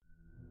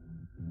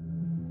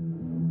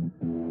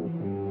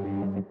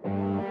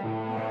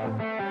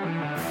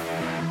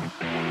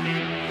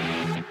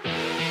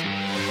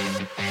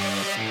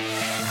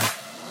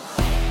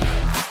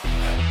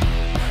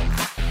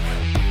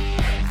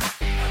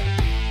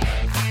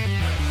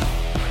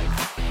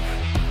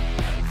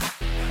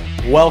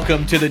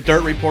Welcome to the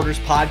Dirt Reporters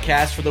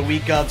podcast for the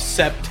week of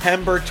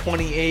September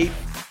 28th.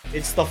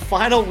 It's the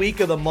final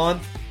week of the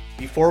month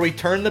before we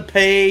turn the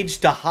page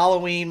to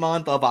Halloween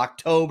month of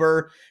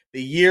October.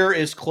 The year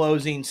is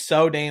closing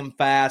so damn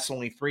fast,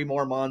 only 3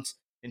 more months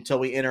until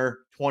we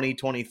enter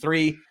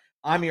 2023.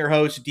 I'm your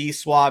host,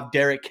 D-Swab,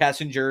 Derek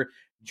Kessinger.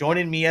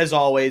 Joining me, as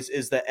always,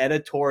 is the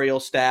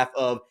editorial staff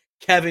of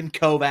Kevin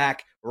Kovac,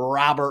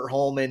 Robert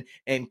Holman,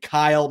 and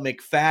Kyle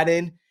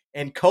McFadden.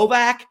 And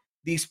Kovac,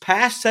 these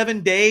past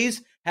 7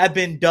 days have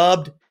been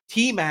dubbed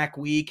T-Mac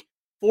Week,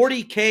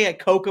 40K at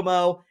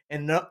Kokomo,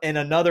 and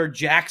another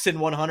Jackson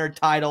 100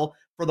 title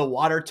for the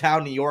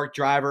Watertown, New York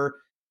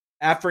driver.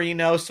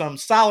 After, some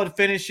solid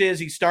finishes,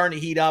 he's starting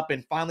to heat up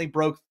and finally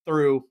broke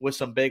through with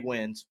some big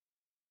wins.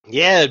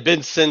 Yeah, it'd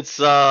been since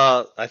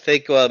I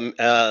think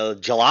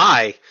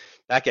July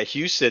back at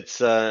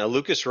Huset's a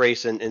Lucas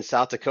race in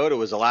South Dakota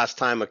was the last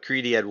time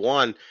McCready had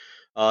won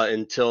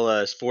until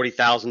his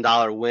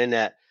 $40,000 win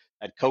at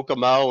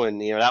Kokomo, and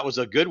that was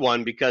a good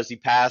one because he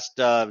passed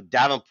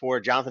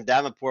Jonathan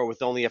Davenport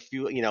with only a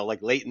few,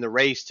 like late in the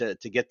race to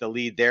get the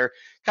lead there.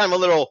 Kind of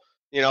a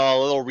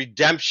little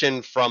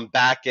redemption from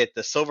back at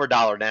the Silver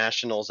Dollar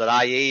Nationals at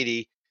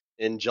I-80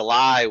 in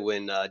July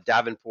when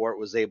Davenport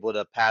was able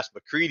to pass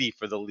McCready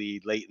for the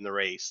lead late in the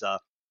race.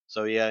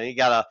 So yeah, he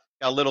got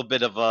a little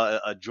bit of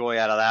a joy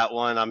out of that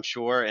one, I'm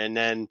sure. And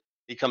then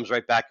he comes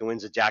right back and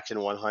wins the Jackson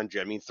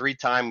 100. I mean,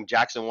 3-time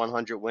Jackson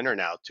 100 winner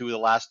now. 2 of the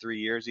last 3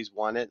 years he's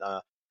won it.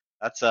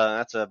 That's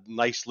a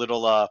nice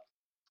little.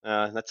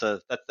 That's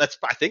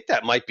I think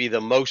that might be the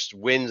most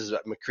wins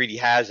that McCready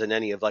has in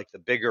any of like the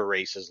bigger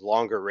races,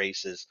 longer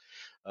races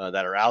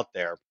that are out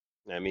there.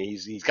 I mean,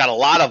 he's got a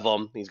lot of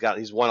them.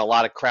 He's won a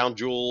lot of crown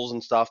jewels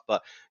and stuff,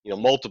 but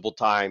multiple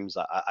times.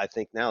 I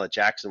think now the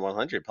Jackson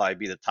 100 probably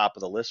be the top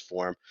of the list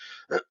for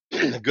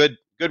him.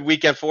 Good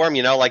weekend for him.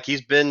 Like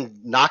he's been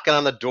knocking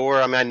on the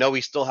door. I mean, I know he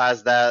still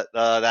has that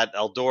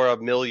Eldora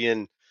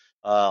Million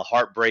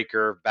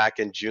heartbreaker back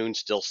in June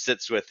still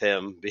sits with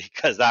him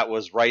because that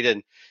was right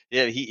in.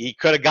 Yeah, he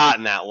could have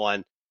gotten that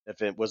one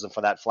if it wasn't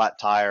for that flat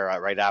tire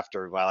right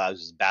after while I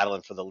was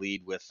battling for the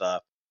lead with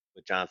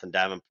Jonathan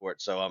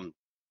Davenport. So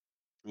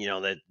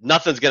that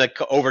nothing's going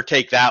to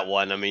overtake that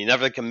one. I mean,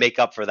 nothing can make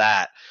up for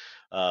that.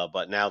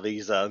 But now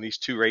these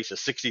 2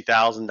 races,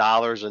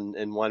 $60,000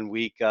 in 1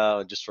 week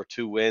just for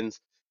 2 wins,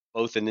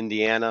 both in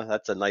Indiana.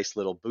 That's a nice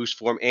little boost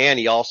for him. And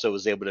he also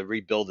was able to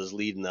rebuild his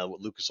lead in the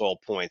Lucas Oil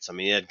points. I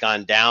mean, it had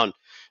gone down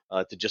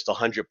to just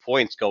 100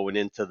 points going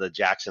into the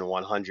Jackson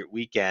 100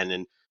 weekend,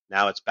 and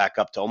now it's back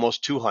up to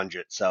almost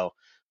 200. So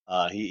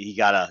he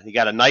got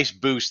a nice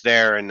boost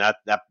there, and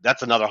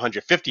that's another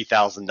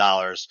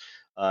 $150,000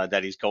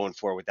 that he's going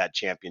for with that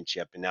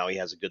championship. And now he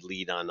has a good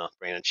lead on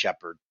Brandon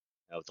Sheppard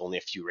with only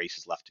a few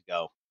races left to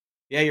go.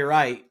 Yeah, you're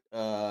right.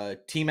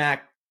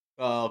 T-Mac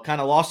kind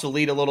of lost the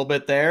lead a little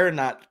bit there,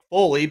 not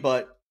fully,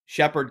 but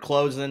Sheppard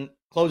closed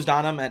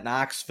on him at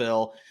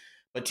Knoxville.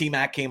 But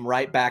T-Mac came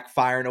right back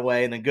firing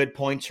away, and a good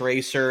points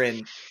racer.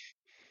 And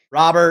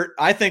Robert,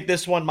 I think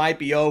this one might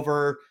be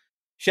over.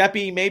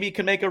 Sheppy maybe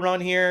can make a run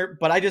here,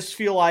 but I just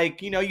feel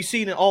like, you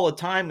see it all the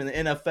time in the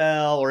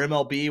NFL or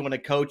MLB when a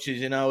coach is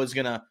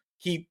going to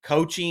keep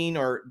coaching,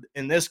 or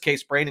in this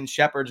case, Brandon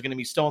Sheppard is going to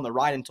be still on the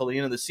ride until the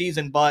end of the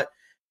season, but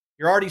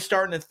you're already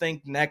starting to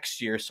think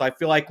next year. So I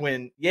feel like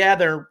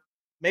they're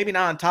maybe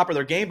not on top of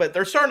their game, but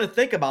they're starting to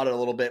think about it a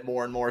little bit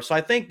more and more. So I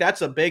think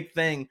that's a big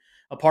thing,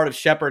 a part of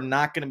Sheppard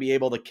not going to be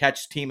able to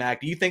catch T-Mac.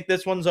 Do you think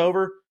this one's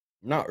over?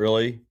 Not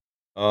really.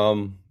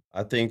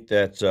 I think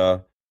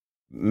that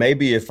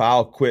maybe if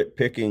I'll quit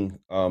picking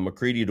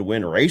McCready to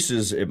win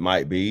races, it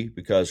might be,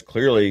 because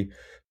clearly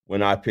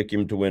when I pick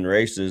him to win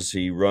races,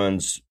 he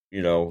runs,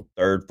 3rd,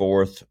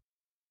 4th.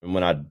 And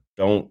when I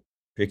don't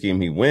pick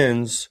him, he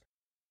wins.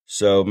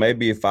 So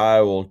maybe if I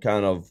will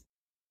kind of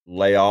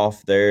lay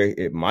off there,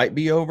 it might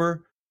be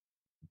over.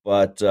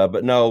 But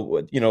no,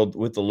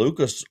 with the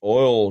Lucas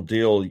Oil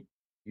deal,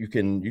 you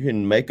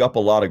can make up a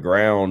lot of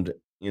ground,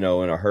 in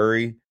a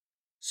hurry.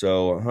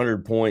 So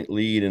 100-point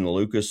lead in the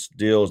Lucas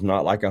deal is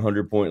not like a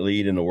 100-point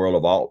lead in the World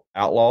of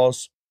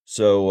Outlaws.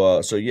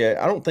 So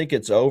yeah, I don't think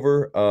it's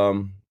over.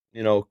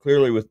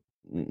 Clearly with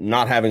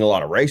not having a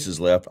lot of races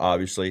left,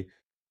 obviously,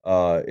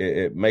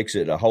 it makes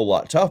it a whole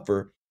lot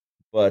tougher.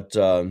 But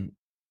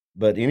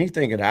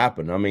anything could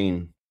happen. I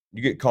mean,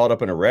 you get caught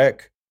up in a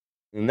wreck,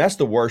 and that's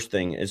the worst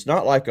thing. It's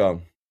not like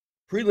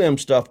prelim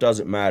stuff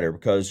doesn't matter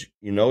because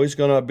he's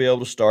going to be able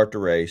to start the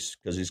race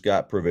because he's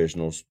got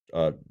provisionals.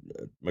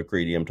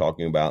 McCready, I'm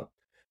talking about,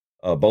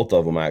 both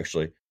of them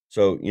actually.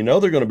 So they're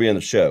going to be in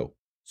the show.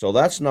 So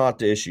that's not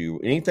the issue.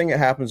 Anything that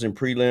happens in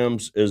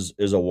prelims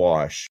is a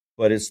wash.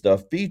 But it's the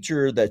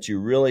feature that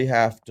you really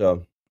have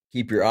to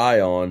keep your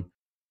eye on,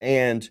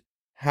 and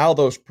how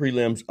those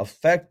prelims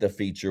affect the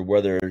feature,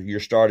 whether you're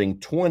starting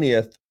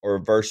 20th or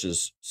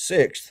versus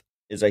 6th,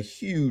 is a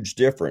huge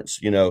difference,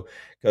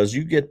 because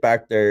you get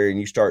back there and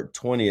you start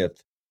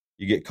 20th,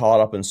 you get caught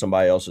up in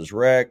somebody else's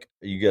wreck,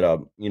 you get a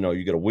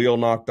wheel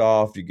knocked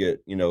off,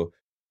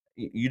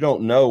 you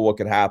don't know what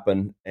could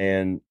happen.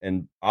 And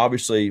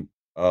obviously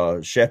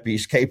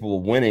Sheppy's capable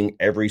of winning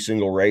every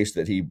single race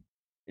that he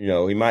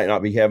might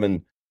not be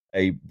having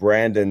a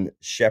Brandon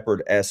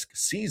Sheppard-esque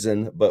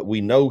season, but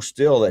we know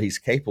still that he's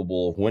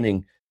capable of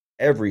winning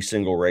every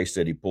single race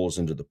that he pulls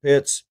into the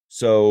pits.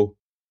 So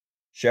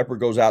Sheppard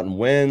goes out and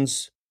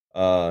wins.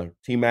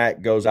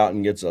 T-Mac goes out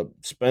and gets a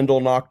spindle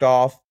knocked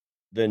off.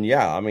 Then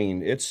yeah, I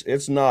mean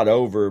it's not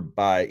over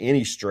by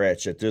any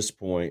stretch at this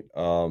point.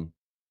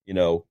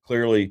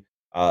 Clearly,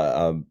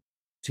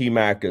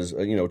 T-Mac is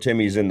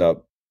Timmy's in the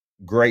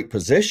great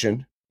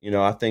position.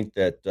 I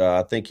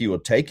think he will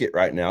take it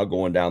right now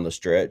going down the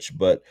stretch,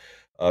 but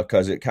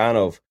because it kind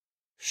of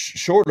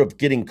short of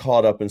getting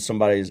caught up in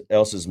somebody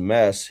else's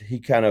mess, he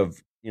kind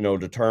of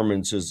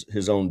determines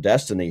his own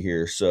destiny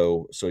here.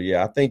 So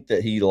yeah, I think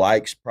that he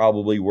likes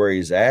probably where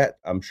he's at.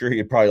 I'm sure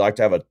he'd probably like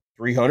to have a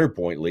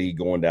 300-point lead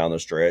going down the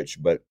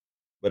stretch, but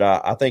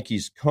I think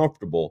he's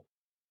comfortable.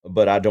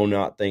 But I do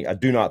not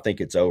think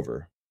it's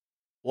over.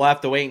 We'll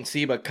have to wait and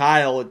see. But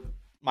Kyle,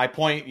 my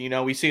point,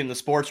 we see in the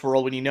sports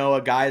world when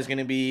a guy is going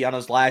to be on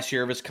his last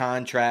year of his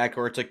contract,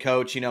 or it's a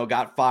coach,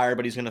 got fired,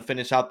 but he's going to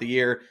finish out the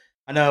year.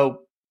 I know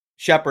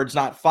Sheppard's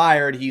not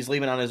fired; he's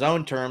leaving on his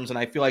own terms, and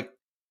I feel like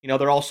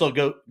they're also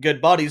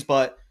good buddies.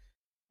 But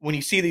when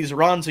you see these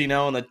runs, in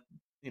the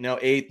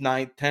 8th,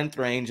 9th, 10th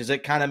range, is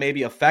it kind of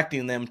maybe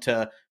affecting them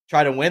to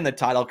try to win the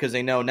title because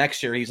they know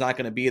next year he's not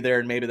going to be there,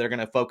 and maybe they're going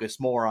to focus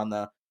more on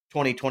the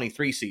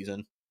 2023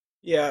 season?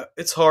 Yeah,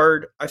 it's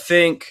hard.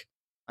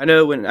 I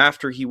know when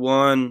after he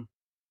won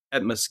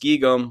at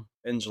Muskegum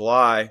in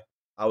July,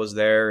 I was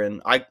there,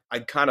 and I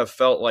kind of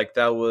felt like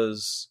that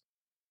was,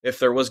 if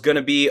there was going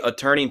to be a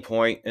turning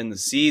point in the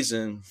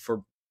season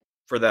for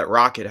that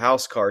Rocket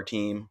House Car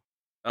team,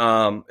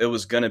 it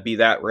was going to be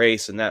that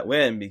race and that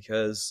win,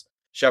 because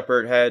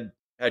Sheppard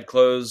had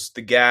closed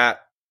the gap,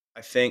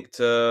 I think,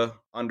 to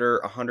under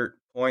 100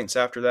 points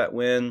after that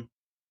win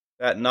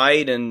that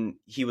night, and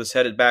he was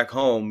headed back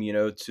home,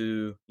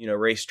 to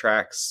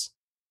racetracks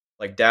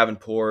like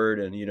Davenport,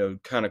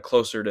 and kind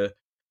of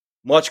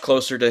much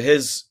closer to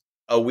his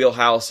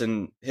wheelhouse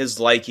and his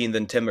liking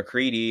than Tim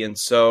McCreadie.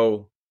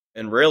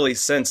 And really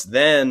since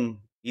then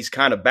he's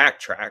kind of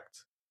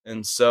backtracked.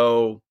 And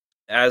so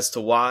as to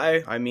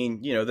why, I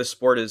mean, this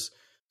sport is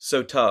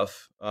so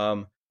tough.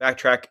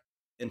 Backtrack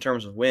in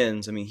terms of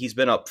wins. I mean, he's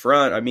been up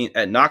front. I mean,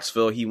 at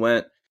Knoxville he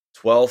went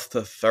 12th to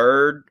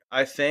 3rd,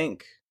 I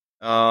think.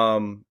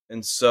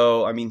 And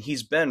so, I mean,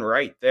 he's been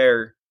right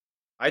there.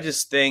 I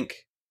just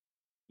think,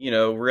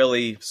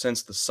 really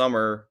since the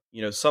summer,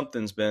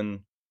 something's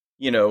been,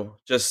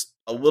 just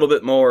a little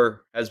bit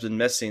more has been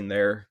missing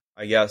there,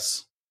 I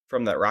guess,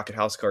 from that Rocket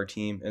House Car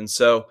team. And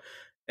so,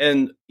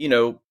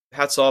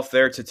 hats off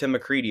there to Tim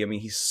McCreadie. I mean,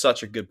 he's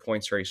such a good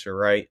points racer,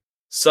 right?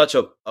 Such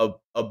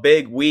a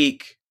big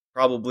week,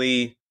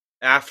 probably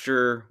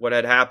after what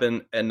had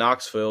happened at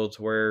Knoxville,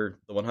 to where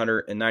the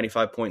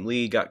 195-point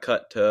lead got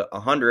cut to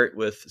 100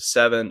 with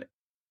 7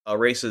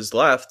 races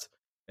left.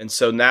 And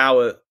so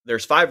now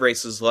there's 5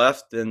 races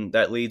left, and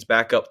that leads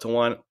back up to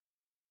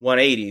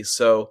 180.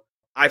 So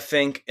I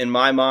think in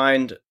my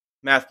mind,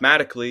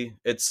 mathematically,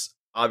 it's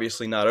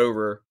obviously not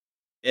over.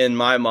 In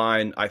my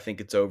mind, I think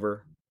it's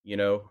over.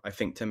 I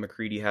think Tim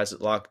McCreadie has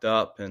it locked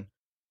up,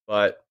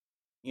 but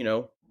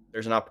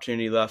there's an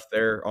opportunity left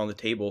there on the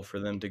table for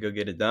them to go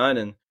get it done.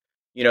 And,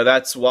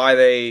 that's why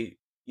they,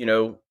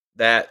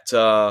 that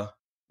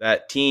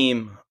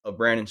team of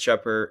Brandon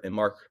Sheppard and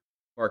Mark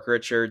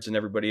Richards and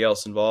everybody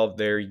else involved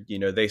there,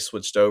 they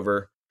switched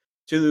over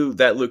to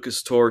the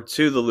Lucas Tour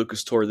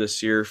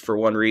this year for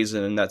one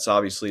reason, and that's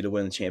obviously to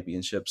win the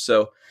championship.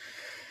 So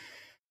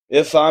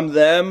if I'm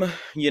them,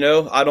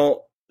 I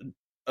don't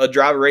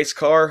drive a race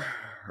car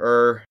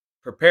or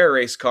prepare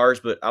race cars,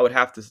 but I would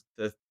have to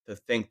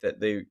think that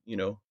they,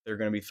 they're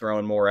going to be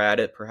throwing more at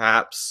it,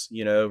 perhaps,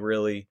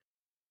 really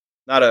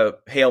not a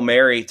Hail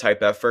Mary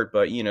type effort,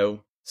 but,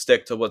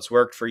 stick to what's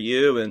worked for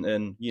you,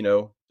 and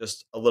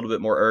just a little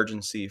bit more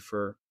urgency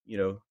for,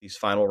 these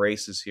final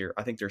races here.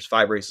 I think there's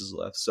 5 races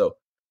left, so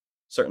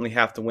certainly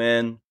have to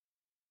win.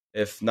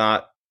 If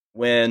not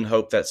win,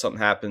 hope that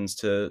something happens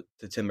to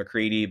Tim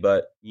McCreadie.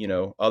 But,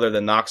 other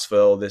than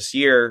Knoxville this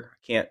year, I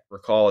can't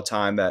recall a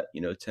time that,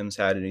 Tim's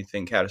had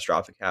anything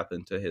catastrophic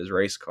happen to his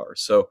race car.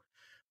 So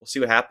we'll see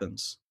what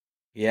happens.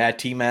 Yeah,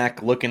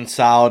 T-Mac looking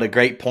solid, a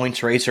great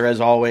points racer as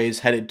always,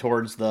 headed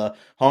towards the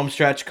home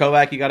stretch.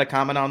 Kovac, you got a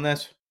comment on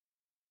this?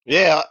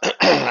 Yeah,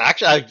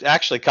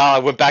 actually, Kyle, I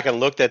went back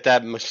and looked at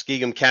that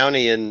Muskegum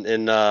County, and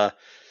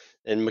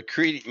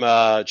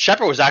McCreadie,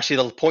 Sheppard was actually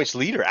the points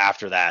leader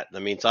after that. I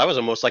mean, so that was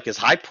almost like his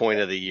high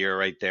point of the year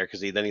right there, because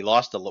he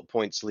lost the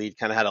points lead,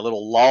 kind of had a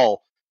little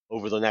lull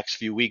over the next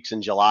few weeks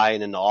in July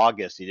and into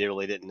August. He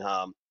didn't,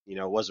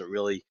 wasn't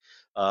really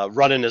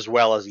running as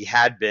well as he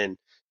had been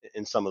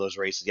in some of those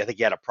races. I think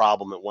he had a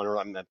problem at one.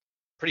 I'm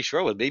pretty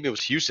sure maybe it was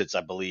Huset's,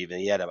 I believe,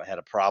 and he had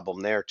a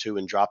problem there too,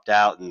 and dropped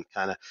out and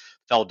kind of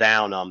fell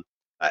down.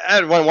 I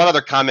had one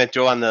other comment,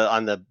 Joe, on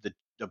the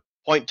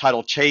point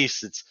title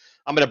chase.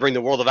 I'm going to bring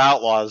the World of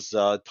Outlaws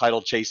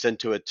title chase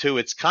into it too.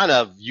 It's kind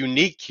of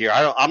unique here.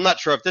 I'm not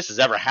sure if this has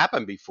ever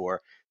happened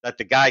before. that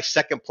the guy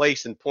second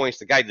place in points,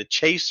 the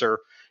chaser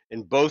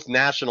in both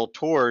national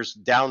tours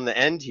down the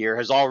end here,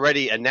 has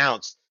already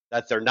announced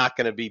that they're not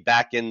going to be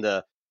back in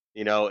the,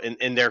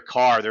 in their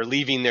car. They're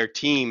leaving their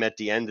team at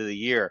the end of the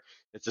year.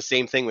 It's the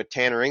same thing with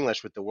Tanner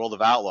English with the World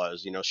of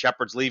Outlaws.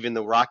 Shepard's leaving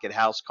the Rocket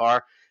House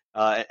car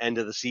at end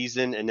of the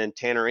season, and then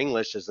Tanner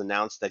English has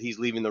announced that he's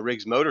leaving the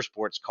Riggs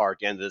Motorsports car at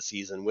the end of the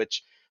season,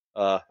 which,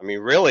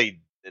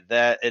 really,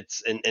 that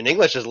it's and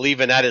English is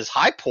leaving at his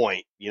high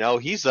point.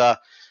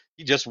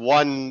 He just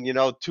won,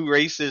 2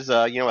 races,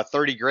 a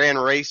 30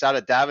 grand race out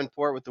at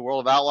Davenport with the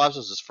World of Outlaws.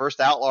 It was his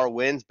first Outlaw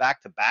wins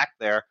back to back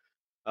there,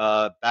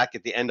 back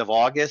at the end of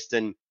August.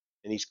 And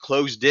he's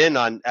closed in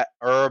on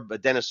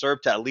Dennis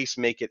Erb to at least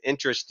make it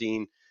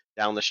interesting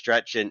down the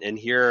stretch. And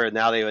here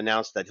now they've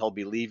announced that he'll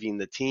be leaving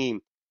the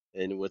team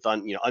and with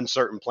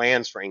uncertain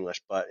plans for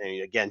English. But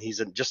again,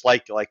 he's just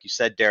like you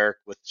said, Derek,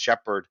 with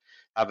Shepard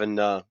having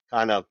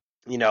kind of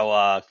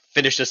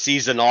finish the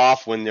season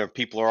off when you're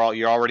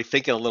already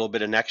thinking a little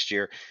bit of next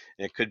year,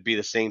 and it could be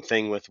the same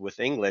thing with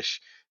English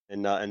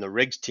and the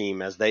Riggs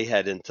team as they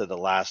head into the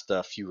last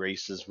few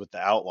races with the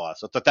Outlaws.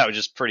 So I thought that was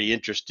just pretty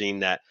interesting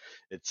that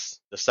it's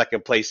the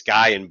second place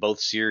guy in both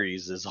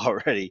series is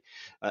already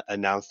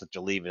announced that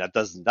they're leaving.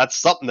 That's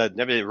something that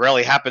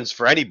rarely happens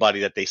for anybody,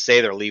 that they say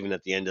they're leaving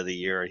at the end of the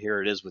year, and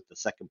here it is with the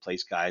second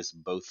place guys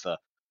in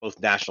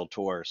both national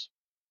tours.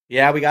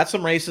 Yeah, we got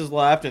some races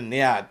left, and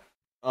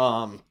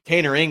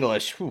Tanner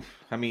English,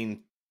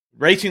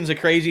 racing's a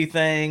crazy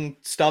thing.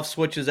 Stuff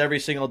switches every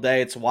single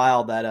day. It's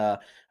wild that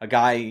a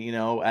guy,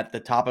 at the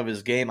top of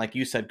his game, like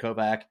you said,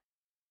 Kovac,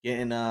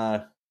 getting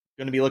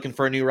going to be looking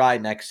for a new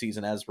ride next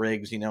season as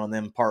Riggs, and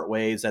then part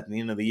ways at the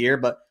end of the year.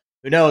 But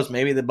who knows?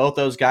 Maybe both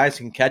those guys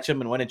can catch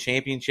him and win a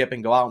championship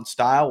and go out in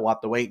style. We'll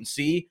have to wait and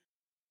see.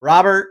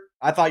 Robert,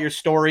 I thought your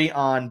story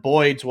on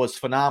Boyd's was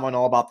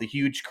phenomenal about the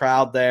huge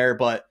crowd there,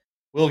 but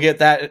we'll get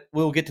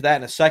to that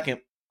in a second.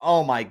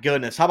 Oh, my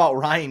goodness. How about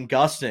Ryan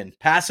Gustin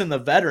passing the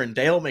veteran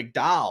Dale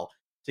McDowell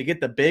to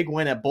get the big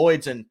win at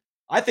Boyd's? And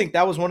I think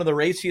that was one of the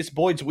raciest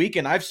Boyd's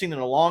weekend I've seen in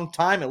a long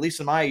time, at least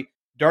in my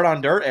dirt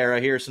on dirt era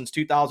here since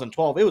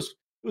 2012. It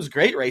was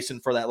great racing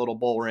for that little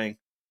bull ring.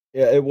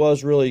 Yeah, it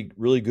was really,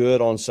 really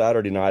good on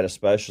Saturday night,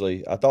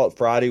 especially. I thought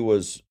Friday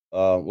was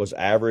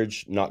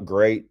average, not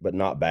great, but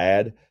not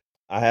bad.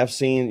 I have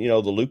seen, the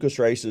Lucas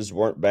races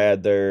weren't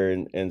bad there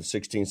in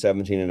 16,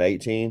 17, and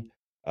 18.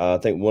 I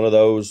think one of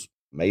those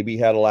maybe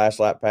had a last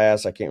lap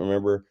pass. I can't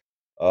remember.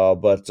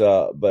 But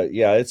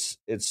yeah,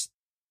 it's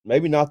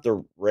maybe not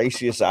the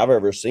raciest I've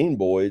ever seen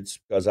Boyd's,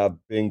 because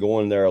I've been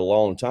going there a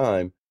long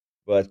time,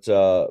 but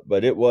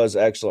it was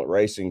excellent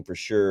racing for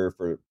sure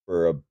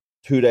for a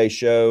 2-day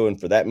show and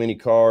for that many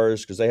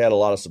cars, because they had a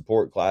lot of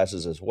support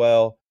classes as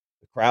well.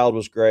 The crowd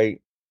was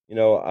great.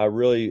 I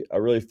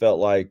really felt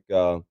like,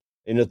 and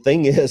the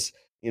thing is,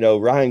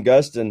 Ryan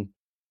Gustin,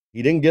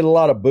 he didn't get a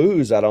lot of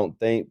boos, I don't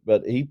think,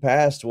 but he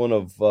passed one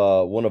of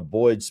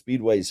Boyd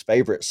Speedway's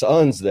favorite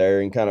sons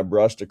there and kind of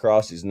brushed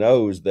across his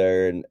nose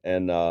there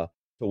and to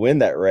win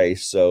that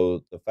race.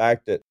 So the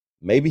fact that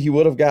maybe he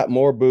would have got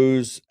more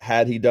boos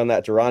had he done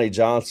that to Ronnie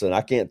Johnson,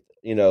 I can't,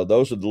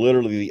 those are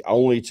literally the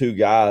only 2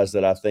 guys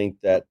that I think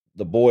that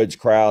the Boyd's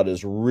crowd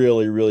is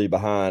really, really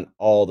behind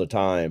all the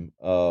time.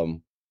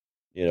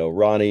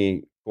 Ronnie,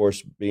 of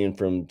course, being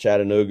from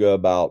Chattanooga,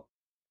 about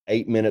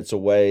 8 minutes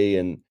away,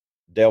 and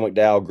Dale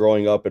McDowell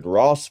growing up in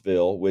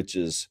Rossville,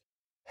 it's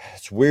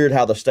weird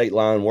how the state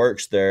line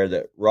works there,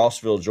 that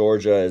Rossville,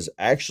 Georgia is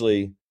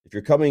actually, if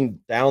you're coming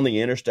down the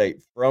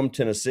interstate from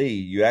Tennessee,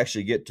 you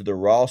actually get to the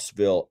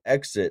Rossville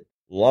exit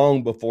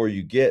long before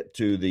you get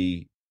to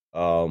the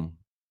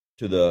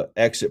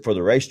exit for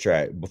the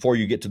racetrack. Before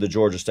you get to the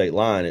Georgia state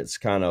line, it's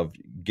kind of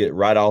get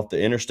right off the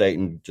interstate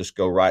and just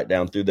go right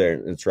down through there.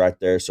 And it's right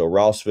there. So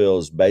Rossville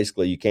is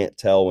basically, you can't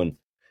tell when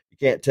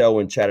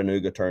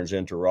Chattanooga turns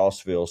into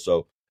Rossville.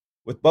 So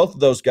with both of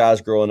those guys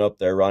growing up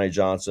there, Ronnie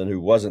Johnson, who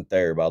wasn't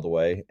there, by the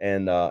way,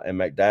 and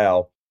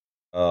McDowell,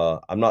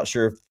 I'm not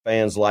sure if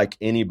fans like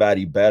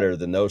anybody better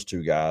than those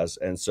 2 guys.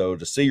 And so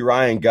to see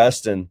Ryan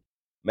Gustin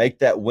make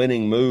that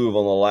winning move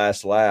on the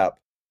last lap,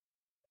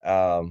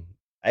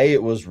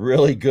 it was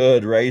really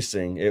good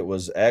racing. It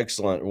was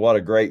excellent. What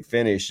a great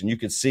finish. And you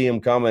could see him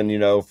coming,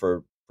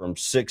 from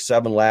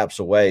 6-7 laps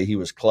away. He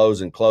was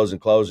closing.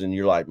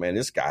 You're like, man,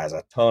 this guy has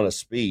a ton of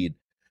speed.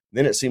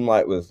 Then it seemed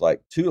like with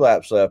 2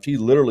 laps left, he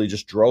literally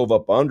just drove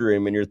up under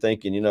him, and you're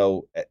thinking,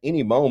 at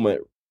any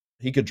moment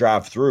he could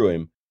drive through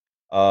him.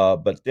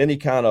 But then he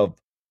kind of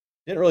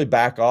didn't really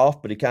back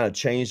off, but he kind of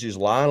changed his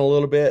line a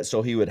little bit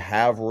so he would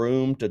have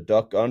room to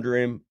duck under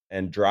him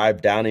and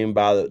drive down him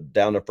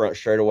down the front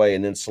straightaway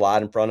and then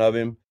slide in front of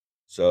him.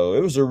 So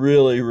it was a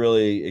really,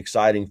 really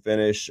exciting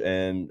finish,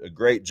 and a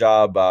great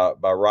job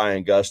by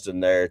Ryan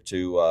Gustin there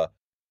to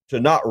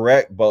not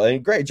wreck both.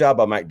 And great job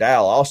by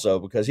McDowell also,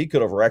 because he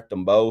could have wrecked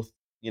them both,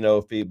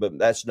 but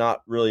that's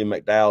not really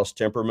McDowell's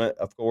temperament,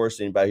 of course.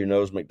 Anybody who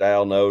knows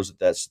McDowell knows that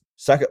that's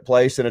second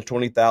place in a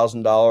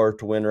 $20,000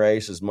 to win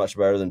race is much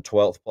better than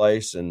 12th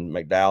place. And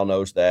McDowell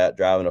knows that,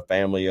 driving a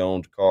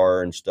family-owned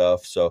car and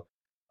stuff. So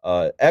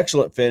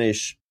excellent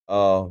finish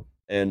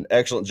and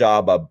excellent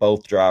job by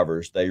both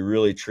drivers. They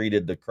really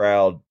treated the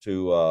crowd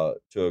to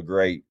a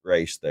great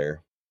race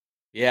there.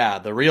 Yeah,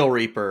 the real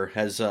Reaper,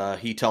 as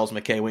he tells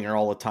McKay Winger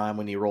all the time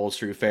when he rolls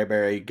through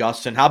Fairbury.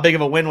 Gustin, how big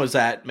of a win was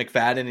that,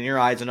 McFadden? In your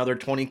eyes, another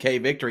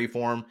 20K victory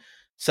for him,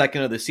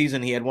 second of the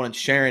season. He had one at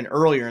Sharon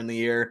earlier in the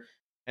year,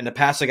 and to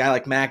pass a guy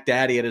like Mac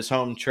Daddy at his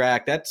home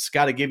track, that's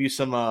got to give you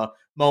some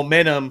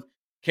momentum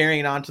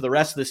carrying on to the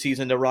rest of the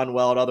season to run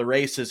well at other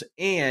races.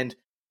 And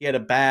he had a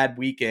bad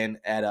weekend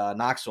at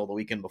Knoxville the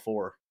weekend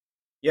before.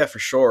 Yeah, for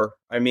sure.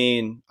 I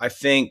mean, I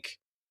think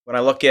when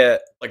I look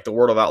at like the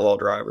World of Outlaw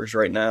drivers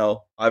right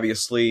now,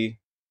 obviously,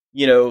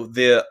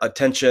 the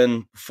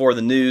attention for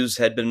the news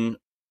had been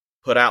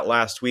put out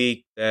last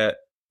week that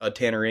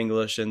Tanner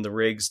English and the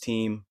Riggs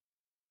team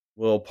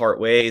will part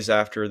ways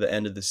after the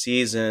end of the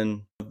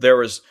season. There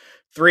was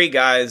 3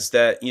 guys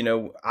that,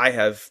 I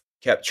have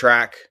kept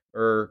track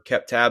or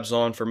kept tabs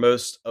on for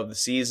most of the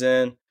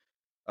season,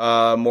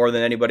 more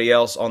than anybody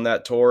else on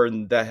that tour,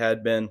 and that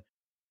had been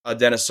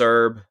Dennis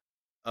Erb,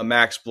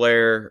 Max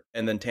Blair,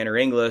 and then Tanner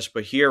English.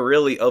 But here,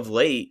 really, of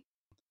late,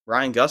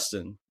 Ryan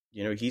Gustin,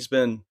 he's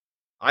been,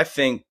 I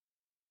think,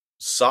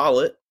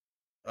 solid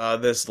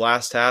this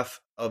last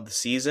half of the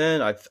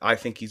season. I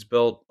think he's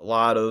built a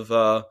lot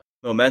of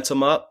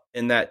momentum up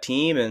in that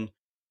team. And,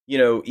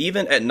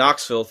 even at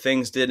Knoxville,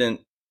 things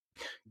didn't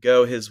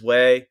go his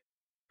way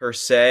per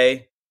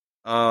se.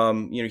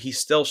 He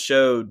still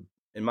showed,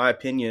 in my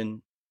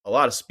opinion, a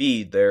lot of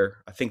speed there.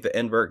 I think the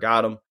invert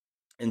got him,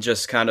 and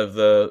just kind of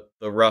the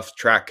rough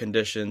track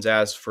conditions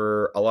as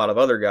for a lot of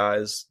other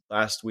guys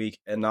last week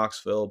at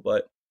Knoxville.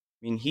 But,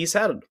 I mean, he's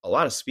had a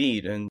lot of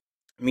speed. And,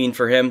 I mean,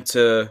 for him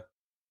to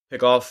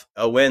pick off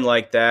a win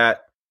like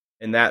that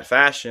in that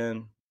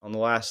fashion on the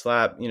last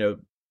lap,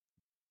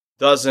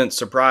 doesn't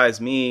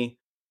surprise me.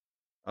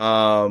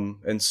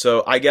 And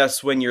so I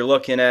guess when you're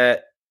looking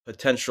at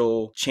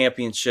potential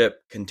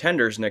championship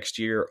contenders next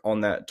year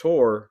on that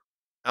tour,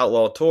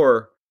 Outlaw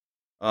Tour,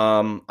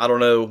 I don't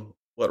know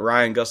what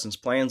Ryan Gustin's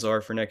plans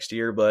are for next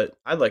year, but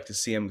I'd like to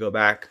see him go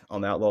back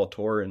on the Outlaw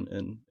Tour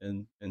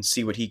and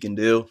see what he can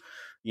do.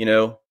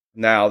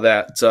 Now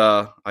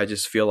that I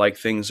just feel like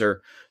things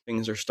are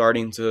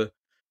starting to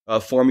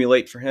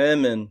formulate for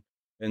him,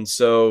 and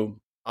so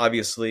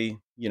obviously,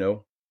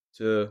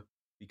 to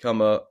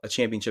become a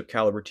championship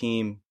caliber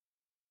team,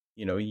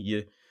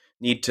 you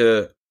need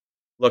to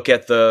look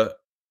at the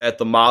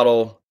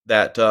model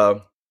that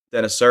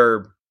Dennis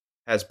Erb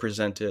has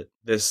presented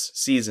this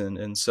season.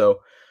 And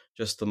so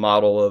just the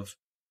model of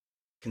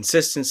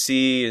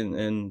consistency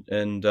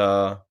and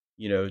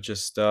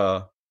just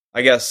I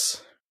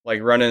guess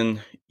like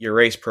running your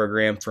race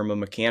program from a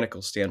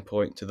mechanical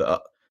standpoint to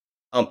the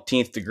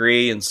umpteenth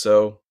degree. And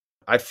so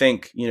I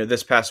think,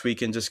 this past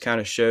weekend just kind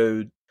of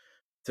showed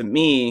to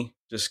me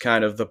just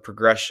kind of the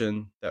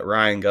progression that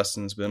Ryan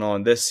Gustin's been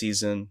on this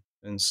season.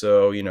 And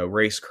so,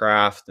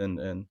 racecraft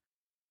and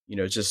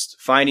just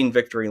finding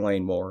victory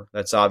lane more.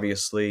 That's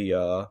obviously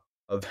a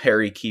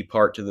very key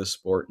part to this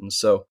sport. And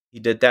so he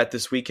did that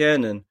this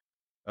weekend and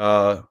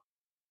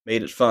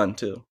made it fun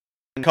too.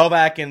 And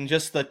Kovac, and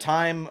just the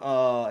time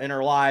in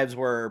our lives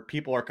where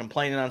people are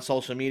complaining on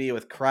social media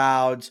with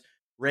crowds,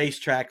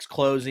 racetracks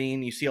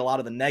closing, you see a lot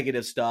of the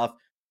negative stuff.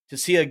 To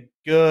see a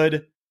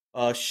good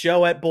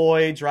show at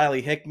Boyd's,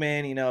 Riley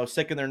Hickman,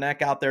 sticking their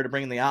neck out there to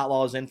bring the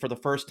Outlaws in for the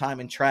first time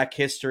in track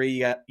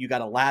history. You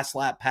got a last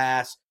lap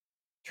pass,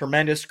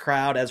 tremendous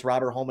crowd, as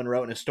Robert Holman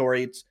wrote in his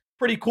story. It's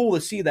pretty cool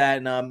to see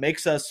that, and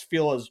makes us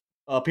feel, as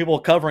people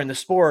covering the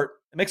sport,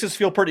 it makes us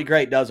feel pretty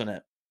great, doesn't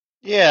it?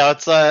 Yeah,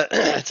 it's a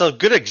it's a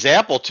good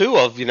example too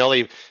of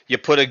you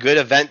put a good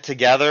event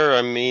together.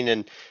 I mean,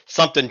 and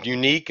something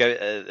unique.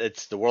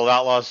 It's the World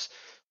Outlaws,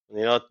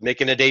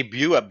 making a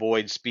debut at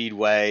Boyd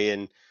Speedway,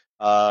 and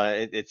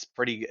it's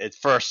pretty. It's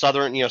for a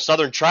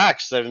southern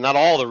tracks. They're not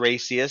all the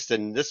raciest,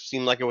 and this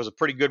seemed like it was a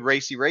pretty good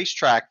racy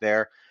racetrack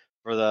there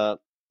for the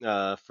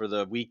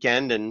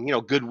weekend.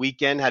 And good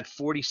weekend, had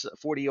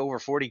 40 over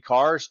 40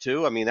 cars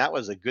too. I mean, that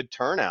was a good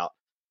turnout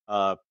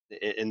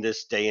in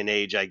this day and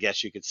age, I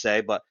guess you could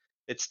say. But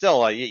it's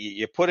still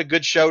you put a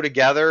good show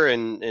together,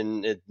 and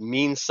it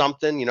means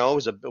something. It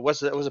was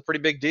a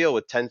pretty big deal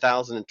with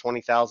 $10,000 and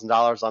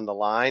 $20,000 on the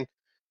line.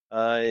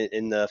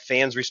 And the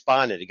fans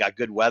responded. It got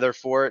good weather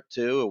for it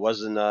too. It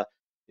wasn't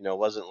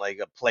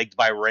like plagued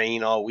by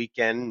rain all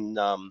weekend.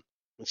 And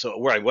so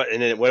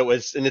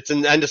it's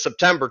in the end of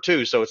September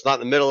too, so it's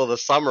not in the middle of the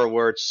summer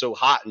where it's so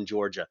hot in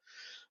Georgia.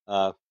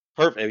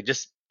 Perfect.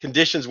 Just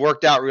conditions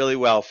worked out really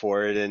well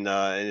for it, and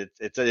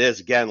it is,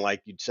 again,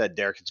 like you said,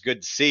 Derek. It's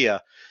good to see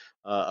a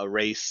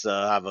race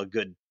have a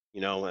good,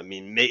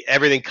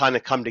 everything kind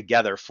of come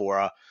together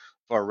for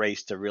a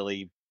race to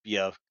really be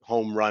a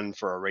home run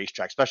for a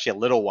racetrack, especially a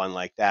little one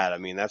like that. I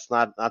mean, that's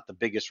not the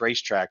biggest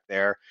racetrack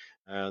there,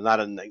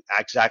 not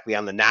exactly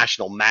on the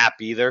national map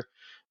either.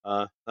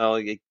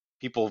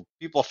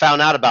 People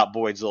found out about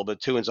Boyd's a little bit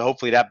too, and so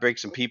hopefully that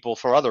brings some people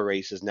for other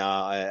races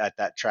now at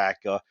that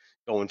track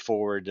going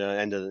forward,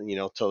 and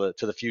to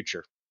the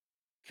future.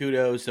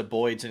 kudos to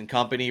Boyd's and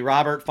company.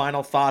 Robert,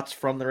 final thoughts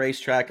from the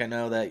racetrack. I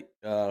know that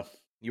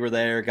you were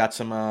there, got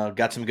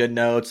some good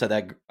notes.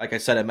 That, like I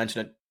said, I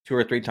mentioned it 2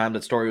 or 3 times.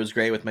 That story was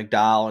great with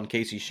McDowell and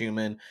Casey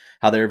Schumann,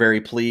 how they were very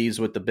pleased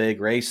with the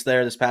big race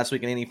there this past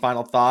weekend. Any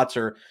final thoughts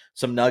or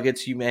some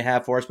nuggets you may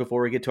have for us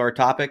before we get to our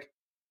topic?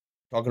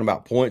 Talking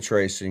about points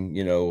racing,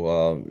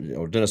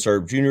 Dennis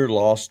Erb Jr.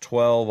 lost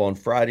 12 on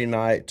Friday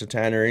night to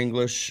Tanner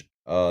English.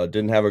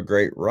 Didn't have a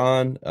great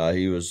run.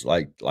 He was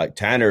like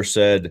Tanner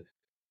said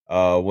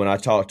when I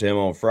talked to him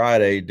on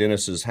Friday.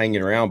 Dennis is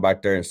hanging around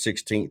back there in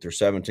 16th or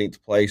 17th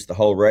place the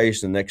whole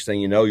race. And the next thing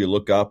you know, you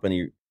look up and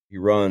he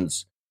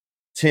runs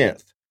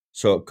 10th.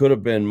 So it could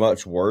have been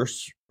much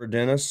worse for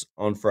Dennis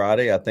on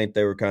Friday. I think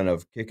they were kind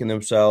of kicking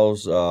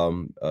themselves,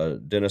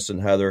 Dennis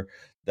and Heather,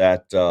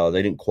 that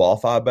they didn't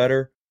qualify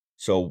better.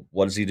 So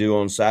what does he do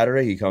on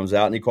Saturday? He comes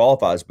out and he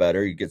qualifies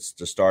better. He gets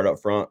to start up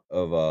front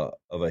of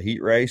a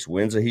heat race,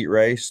 wins a heat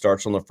race,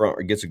 starts on the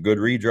front, gets a good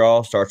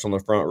redraw, starts on the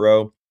front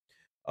row.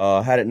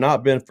 Had it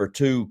not been for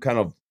 2 kind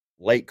of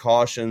late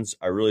cautions,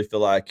 I really feel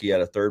like he had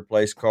a third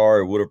place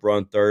car. He would have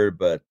run third,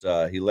 but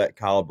he let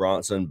Kyle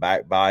Bronson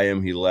back by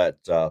him. He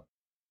let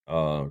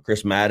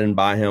Chris Madden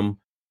by him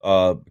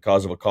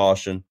because of a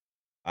caution.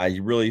 I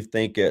really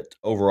think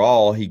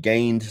overall he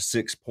gained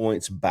 6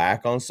 points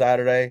back on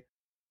Saturday.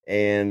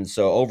 And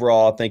so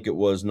overall, I think it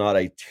was not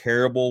a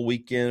terrible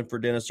weekend for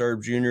Dennis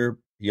Erb Jr.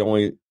 He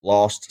only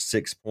lost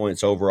 6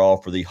 points overall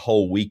for the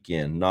whole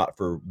weekend, not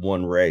for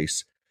one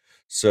race.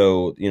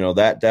 So,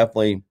 that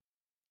definitely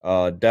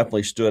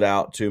stood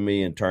out to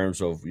me in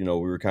terms of, we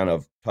were kind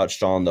of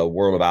touched on the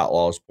World of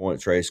Outlaws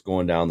points race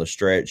going down the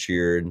stretch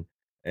here.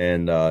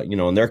 And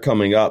they're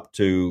coming up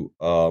to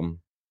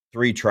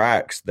 3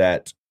 tracks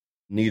that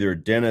neither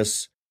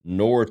Dennis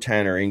nor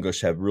Tanner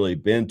English have really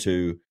been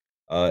to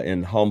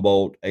in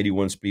Humboldt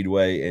 81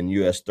 Speedway and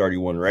US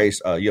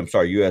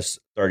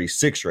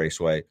 36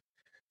 Raceway.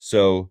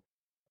 So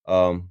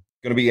going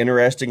to be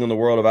interesting in the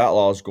World of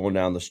Outlaws going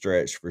down the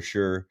stretch for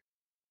sure.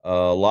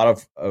 A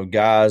lot of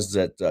guys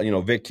that,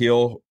 Vic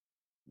Hill,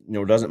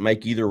 doesn't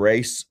make either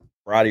race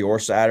Friday or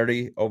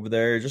Saturday over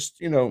there.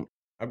 Just,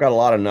 I've got a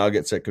lot of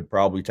nuggets that could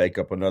probably take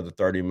up another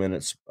 30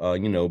 minutes,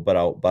 but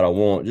I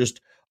won't.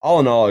 Just all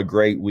in all, a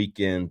great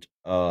weekend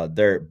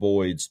there at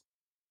Boyd's.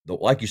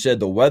 Like you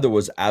said, the weather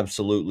was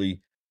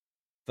absolutely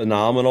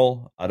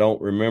phenomenal. I don't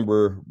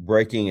remember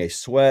breaking a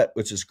sweat,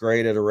 which is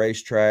great at a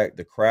racetrack.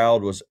 The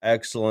crowd was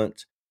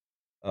excellent.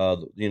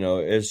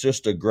 It's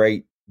just a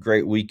great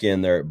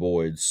weekend there at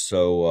Boyd's.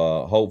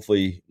 So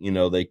hopefully,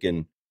 they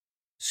can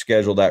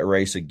schedule that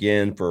race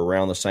again for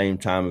around the same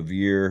time of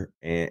year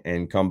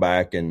and come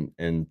back and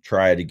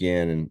try it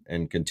again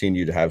and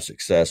continue to have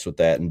success with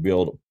that and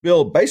build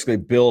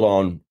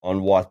on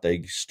what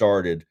they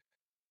started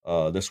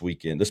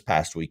this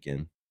past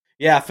weekend.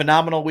 Yeah,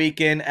 phenomenal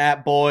weekend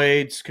at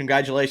Boyd's.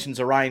 Congratulations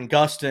to Ryan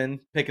Gustin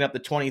picking up the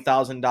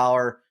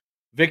 $20,000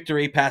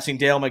 victory, passing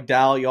Dale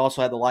McDowell. You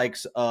also had the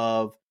likes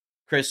of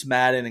Chris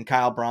Madden and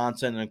Kyle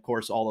Bronson, and of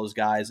course all those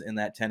guys in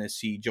that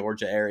Tennessee,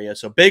 Georgia area.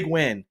 So big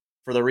win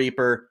for the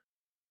Reaper.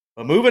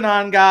 But moving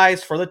on,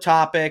 guys, for the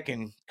topic,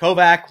 and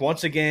Kovac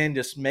once again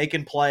just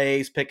making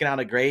plays, picking out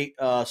a great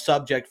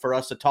subject for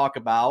us to talk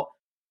about.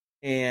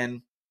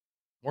 And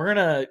we're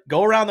going to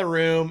go around the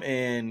room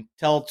and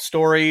tell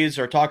stories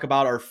or talk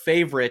about our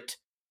favorite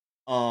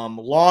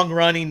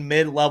long-running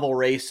mid-level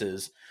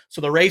races.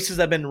 So the races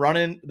that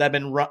have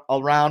been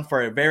around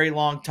for a very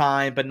long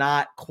time, but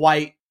not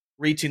quite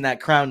reaching that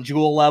crown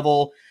jewel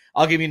level.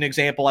 I'll give you an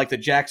example like the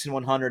Jackson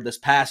 100 this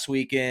past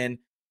weekend.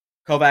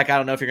 Kovac, I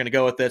don't know if you're going to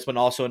go with this, but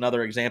also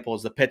another example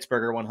is the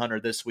Pittsburgher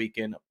 100 this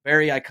weekend.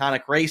 Very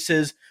iconic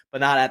races,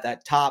 but not at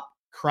that top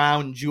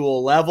crown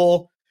jewel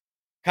level.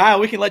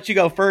 Kyle, we can let you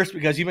go first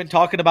because you've been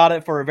talking about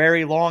it for a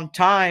very long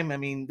time. I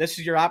mean, this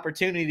is your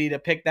opportunity to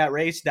pick that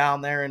race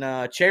down there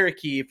in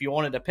Cherokee if you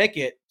wanted to pick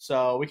it.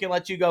 So we can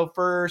let you go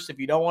first. If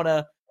you don't want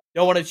to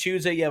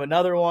choose it, you have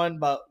another one,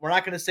 but we're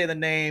not going to say the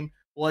name.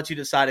 We'll let you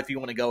decide if you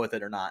want to go with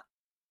it or not.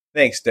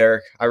 Thanks,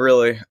 Derek. I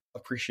really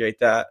appreciate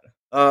that.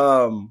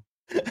 Yeah.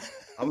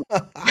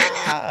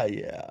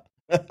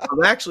 I'm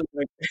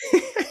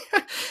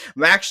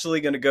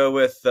actually going to go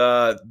with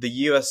the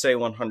USA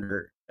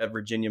 100 at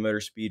Virginia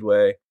Motor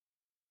Speedway.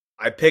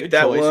 I picked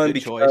that one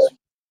because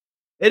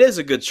it is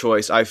a good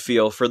choice, I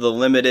feel, for the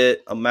limited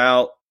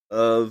amount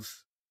of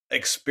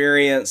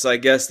experience, I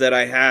guess, that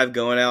I have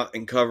going out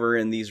and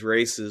covering these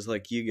races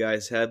like you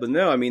guys had. But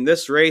no, I mean,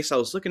 this race, I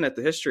was looking at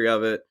the history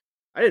of it.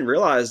 I didn't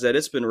realize that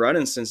it's been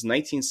running since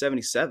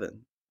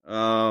 1977.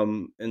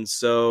 And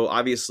so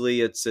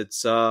obviously it's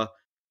just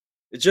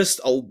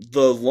the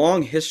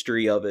long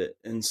history of it.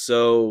 And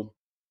so,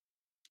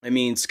 I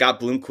mean, Scott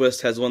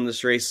Bloomquist has won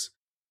this race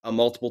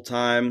multiple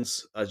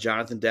times.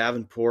 Jonathan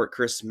Davenport,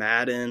 Chris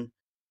Madden,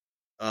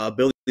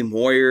 Billy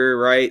Moyer,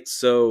 right?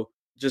 So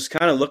just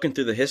kind of looking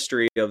through the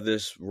history of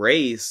this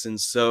race. And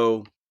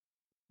so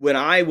when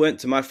I went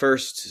to my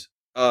first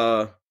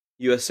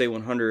USA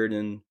 100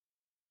 in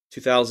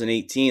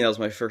 2018, that was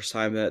my first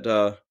time at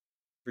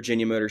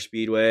Virginia Motor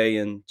Speedway,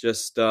 and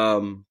just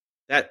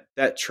that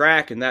that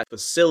track and that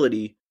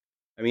facility,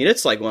 I mean,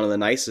 it's like one of the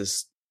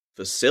nicest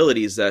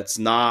facilities that's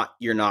not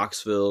your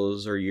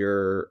Knoxvilles or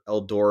your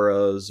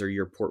Eldoras or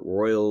your Port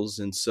Royals.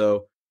 And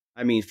so,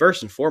 I mean,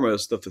 first and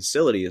foremost, the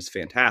facility is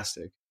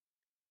fantastic.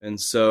 And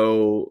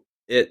so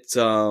it's,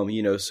 so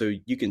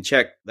you can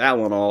check that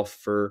one off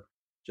for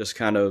just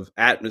kind of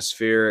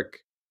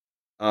atmospheric,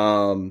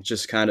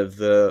 just kind of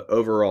the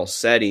overall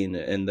setting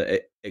and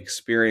the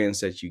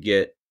experience that you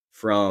get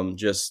from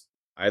just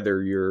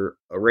either you're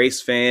a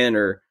race fan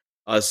or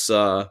us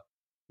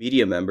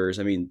media members.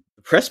 I mean,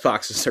 the press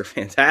boxes are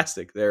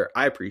fantastic there.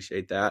 I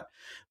appreciate that.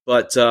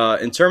 But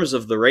in terms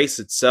of the race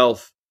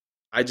itself,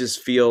 I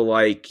just feel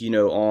like,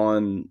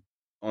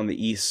 on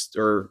the east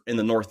or in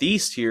the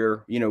northeast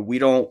here, we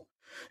don't,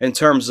 in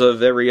terms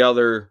of every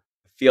other,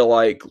 feel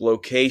like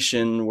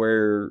location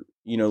where,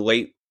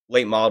 late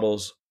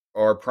models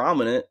are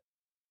prominent.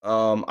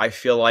 I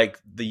feel like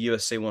the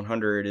USA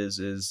 100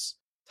 is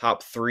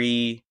top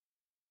 3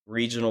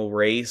 regional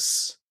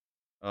race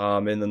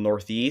in the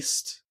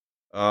Northeast.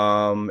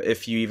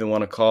 If you even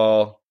want to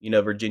call,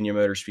 Virginia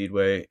Motor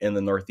Speedway in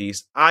the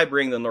Northeast, I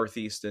bring the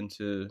Northeast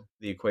into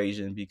the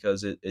equation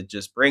because it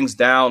just brings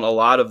down a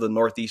lot of the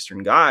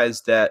Northeastern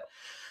guys that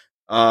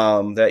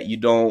that you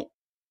don't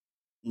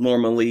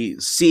normally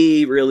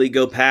see really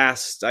go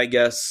past, I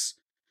guess,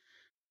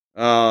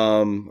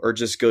 or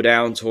just go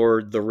down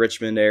toward the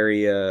Richmond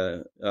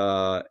area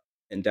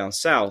and down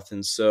south.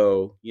 And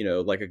so,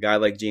 like a guy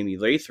like Jamie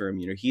Latham,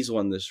 he's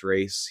won this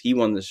race. He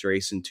won this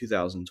race in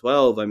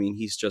 2012. I mean,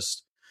 he's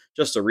just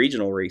a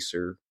regional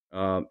racer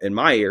in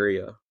my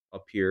area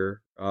up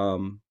here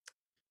in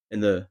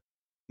the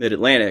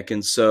Mid-Atlantic.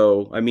 And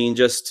so, I mean,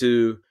 just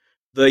to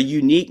the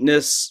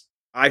uniqueness,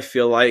 I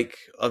feel like,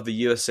 of the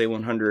USA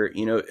 100,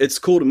 it's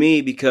cool to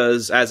me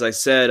because, as I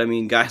said, I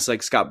mean, guys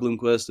like Scott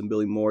Bloomquist and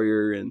Billy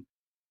Moyer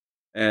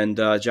and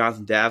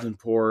Jonathan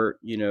Davenport,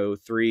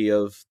 3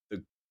 of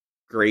the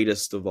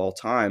greatest of all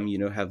time,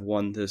 have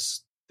won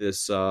this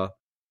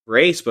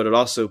race, but it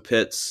also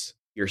pits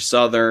your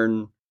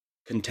Southern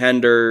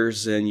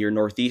contenders and your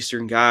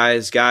Northeastern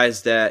guys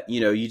that,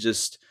 you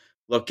just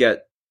look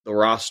at the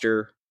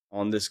roster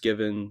on this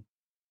given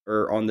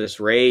or on this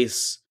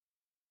race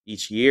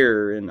each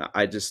year, and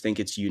I just think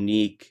it's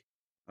unique.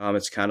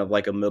 It's kind of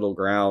like a middle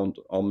ground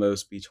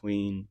almost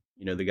between,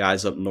 the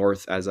guys up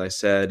north, as I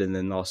said, and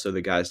then also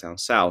the guys down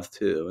south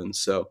too. And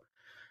so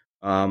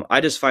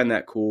I just find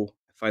that cool.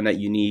 I find that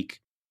unique.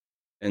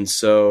 And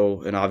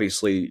so, and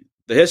obviously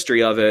the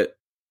history of it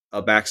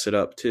backs it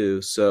up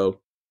too. So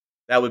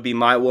that would be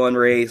my one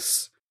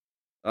race,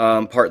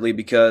 partly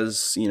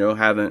because,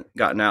 haven't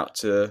gotten out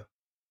to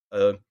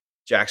a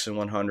Jackson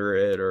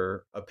 100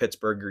 or a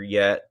Pittsburgher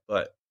yet,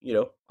 but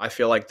I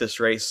feel like this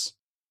race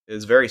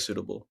is very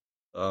suitable,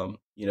 for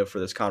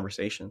this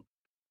conversation.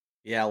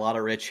 Yeah, a lot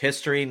of rich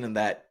history, and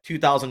that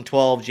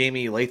 2012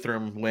 Jamie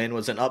Latham win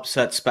was an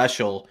upset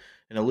special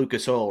in a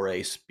Lucas Oil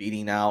race,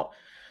 beating out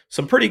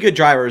some pretty good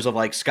drivers of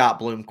like Scott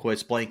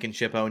Bloomquist,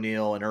 Blankenship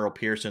O'Neill, and Earl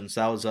Pearson.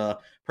 So that was a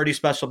pretty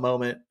special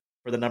moment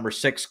for the number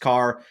 6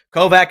 car.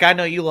 Kovac, I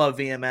know you love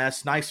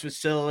VMS. Nice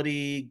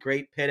facility,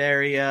 great pit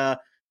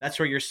area. That's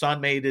where your son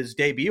made his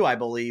debut, I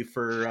believe,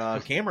 for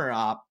camera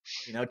op,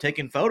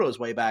 taking photos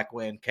way back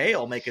when.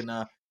 Kale getting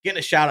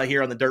a shout out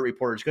here on the Dirt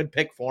Reporters. Good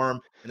pick for him,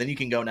 and then you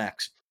can go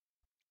next.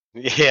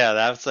 Yeah,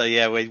 that's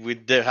we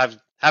did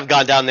have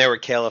gone down there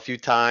with Kale a few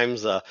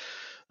times.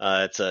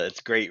 It's a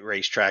great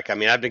racetrack. I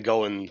mean, I've been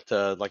going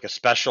to like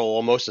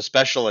almost a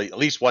special, at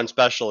least one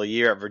special a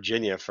year at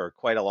Virginia for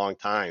quite a long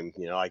time.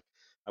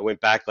 I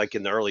went back like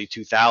in the early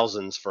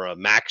 2000s for a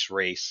Max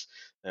race,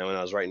 and when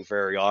I was writing for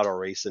Area Auto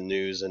Racing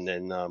News, and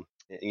then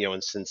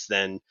and since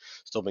then,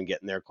 still been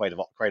getting there quite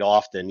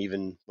often.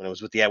 Even when I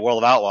was with the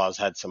World of Outlaws,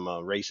 had some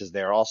races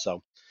there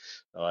also.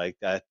 Like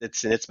that,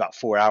 it's about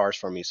 4 hours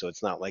from me, so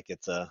it's not like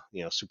it's a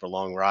super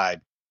long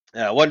ride.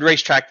 One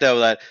racetrack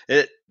though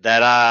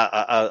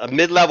a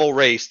mid-level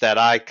race that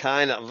I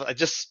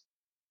just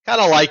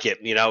kind of like it.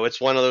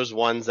 It's one of those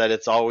ones that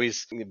it's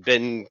always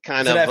been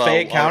kind of. Is it at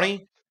Fayette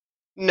County?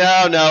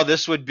 No,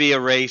 this would be a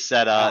race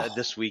at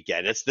this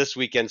weekend. It's this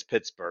weekend's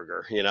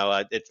Pittsburgher.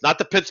 It's not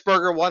the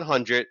Pittsburgher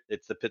 100.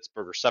 It's the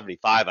Pittsburgher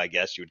 75, I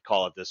guess you would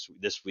call it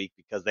this week,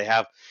 because they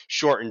have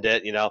shortened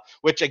it.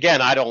 Which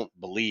again, I don't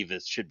believe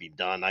it should be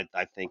done.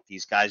 I think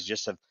these guys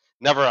just have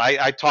never.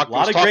 I talked. A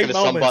lot of great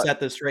moments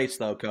at this race,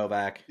 though,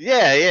 Kovac.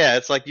 Yeah.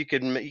 It's like you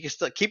can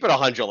still keep it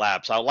 100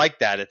 laps. I like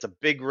that. It's a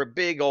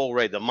big old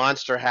race. The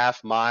Monster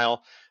Half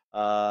Mile.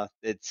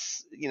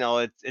 It's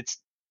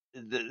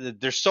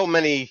there's so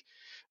many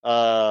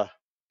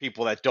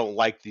people that don't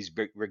like these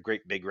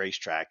great big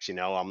racetracks.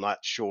 I'm not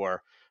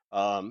sure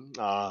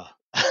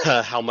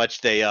how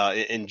much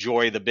they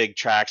enjoy the big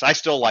tracks. I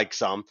still like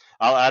some.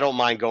 I don't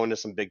mind going to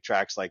some big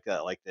tracks like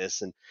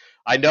this. And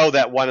I know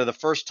that one of the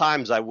first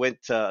times I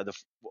went to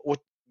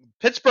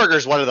Pittsburgher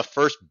is one of the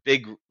first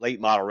big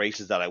late model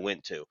races that I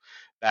went to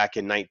back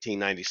in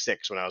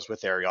 1996 when I was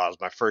with Area Auto. It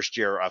was my first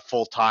year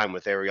full time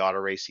with Area Auto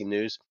Racing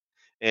News.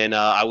 and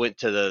I went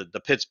to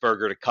the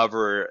Pittsburgher to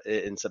cover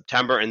in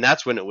September, and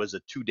that's when it was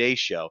a 2-day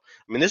show.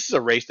 I mean, this is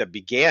a race that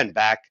began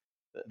back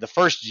the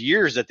first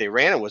years that they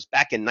ran it was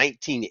back in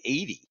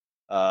 1980.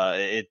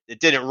 It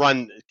didn't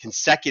run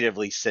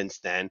consecutively since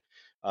then.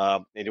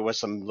 And there was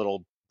some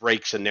little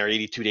breaks in there,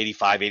 82 to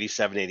 85,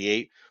 87,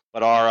 88.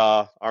 But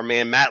our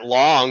man Matt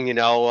Long,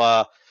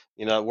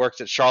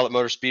 works at Charlotte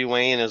Motor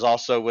Speedway and is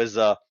also was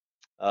a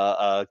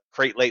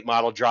crate late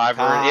model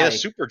driver and a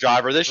super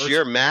driver this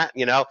year. Matt,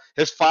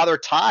 his father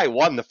Ty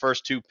won the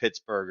first 2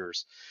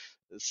 Pittsburghers.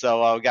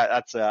 So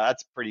that's a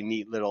pretty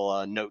neat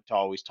little note to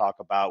always talk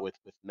about with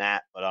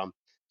Matt. But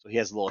so he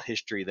has a little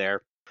history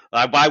there.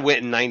 I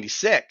went in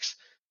 '96,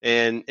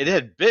 and it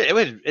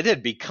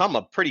had become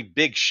a pretty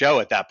big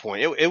show at that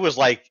point. It was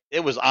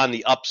on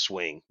the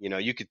upswing.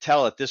 You could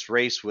tell that this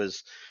race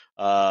was.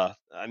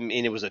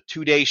 It was a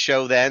 2-day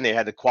show then. They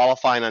had the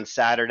qualifying on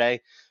Saturday,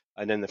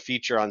 and then the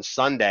feature on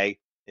Sunday,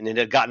 and it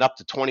had gotten up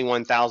to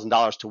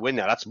 $21,000 to win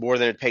now. That's more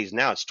than it pays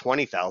now. It's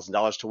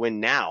 $20,000 to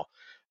win now.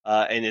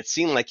 And it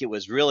seemed like it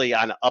was really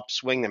on an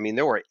upswing. I mean,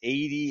 there were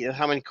 80,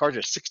 how many cars?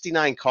 There's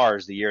 69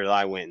 cars the year that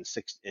I went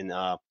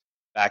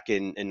back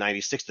in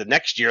 '96. The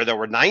next year there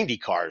were 90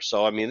 cars.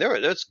 So, I mean,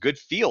 there's good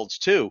fields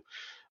too.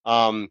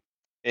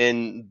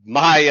 In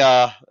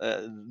my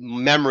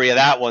memory of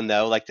that one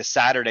though, like the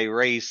Saturday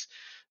race,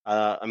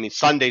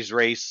 Sunday's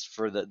race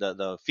for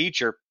the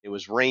feature, it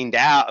was rained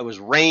out. It was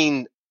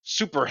rain,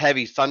 super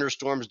heavy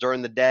thunderstorms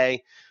during the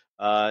day.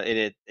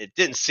 And it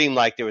didn't seem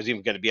like there was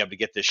even going to be able to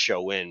get this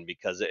show in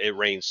because it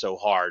rained so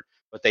hard.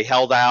 But they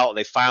held out.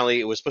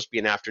 It was supposed to be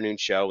an afternoon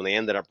show, and they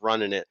ended up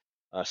running it,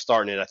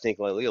 starting it, I think,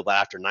 a little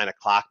after 9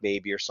 o'clock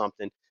maybe or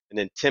something. And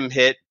then Tim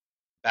Hitt,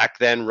 back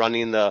then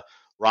running the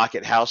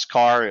Rocket House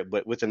car,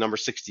 but with the number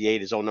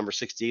 68, his own number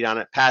 68 on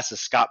it, passes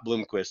Scott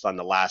Bloomquist on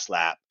the last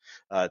lap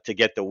to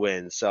get the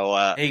win.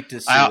 So hate to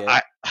see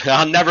it.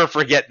 I'll never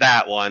forget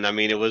that one. I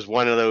mean, it was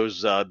one of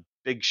those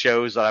big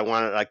shows that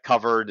I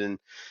covered, and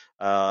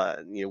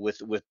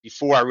with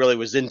before I really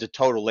was into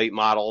total late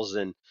models,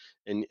 and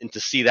to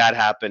see that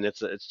happen,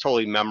 it's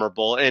totally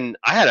memorable. And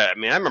I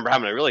remember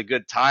having a really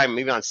good time,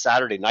 even on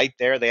Saturday night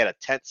there. They had a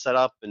tent set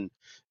up, and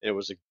it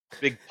was a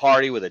big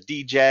party with a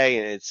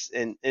DJ,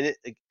 and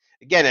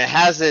again,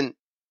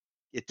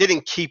 it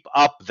didn't keep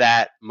up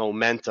that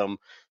momentum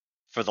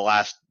for the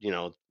last,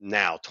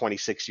 now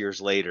 26 years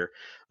later.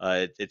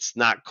 It's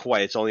not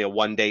quite. It's only a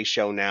 1-day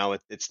show now.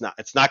 It's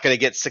not going to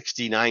get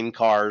 69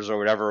 cars or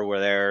whatever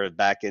were there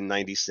back in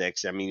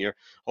 '96. I mean, you're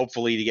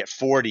hopefully to get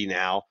 40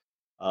 now.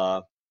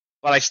 But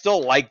I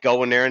still like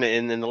going there, and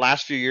in the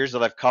last few years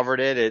that I've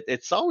covered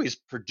it's always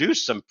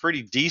produced some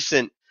pretty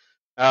decent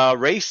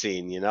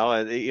racing.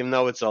 Even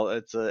though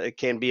it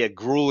can be a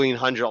grueling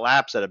 100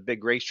 laps at a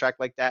big racetrack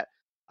like that.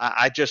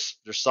 There's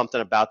something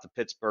about the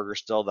Pittsburgher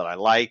still that I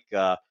like.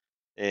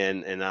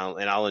 And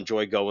I'll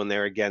enjoy going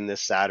there again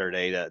this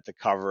Saturday to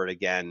cover it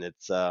again.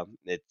 It's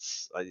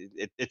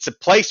a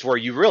place where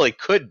you really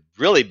could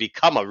really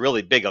become a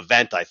really big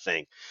event, I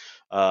think.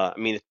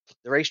 The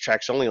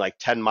racetrack's only like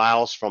 10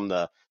 miles from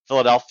the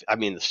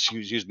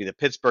the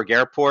Pittsburgh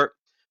airport.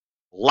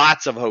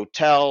 Lots of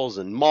hotels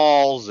and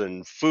malls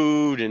and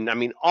food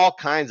and all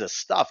kinds of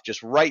stuff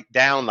just right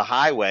down the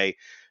highway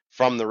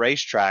from the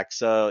racetrack.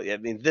 So,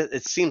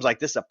 it seems like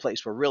this is a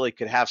place where really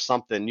could have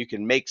something. You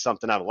can make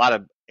something out of a lot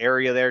of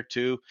area there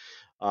too.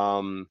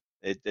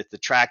 The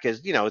track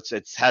is,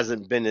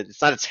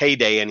 it's not its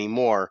heyday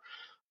anymore.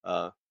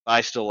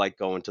 I still like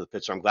going to the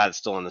pit, so I'm glad it's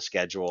still on the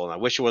schedule. And I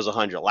wish it was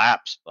 100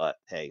 laps, but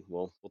hey,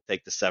 we'll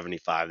take the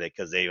 75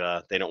 because they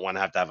don't want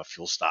to have a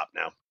fuel stop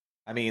now.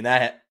 I mean,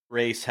 that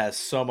race has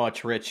so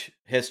much rich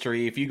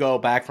history. If you go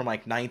back from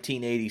like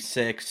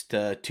 1986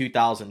 to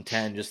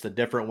 2010, just the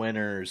different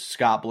winners: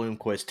 Scott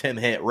Bloomquist, Tim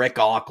Hitt, Rick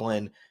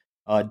Auckland,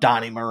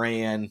 Donnie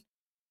Moran,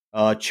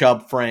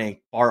 Chubb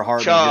Frank, Bart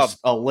Hartley. Just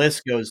a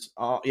list goes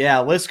on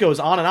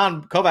and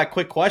on. Kovac,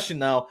 quick question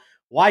though.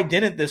 Why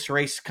didn't this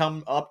race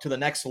come up to the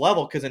next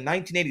level? Because in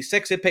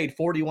 1986, it paid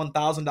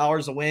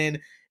 $41,000 a win.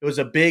 It was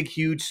a big,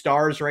 huge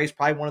stars race,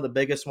 probably one of the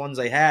biggest ones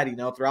they had,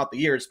 throughout the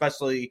year,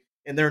 especially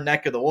in their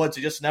neck of the woods.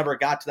 It just never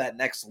got to that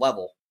next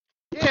level.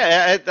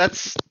 Yeah,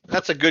 that's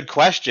a good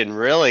question,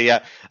 really.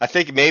 I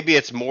think maybe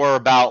it's more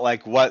about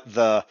like what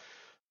the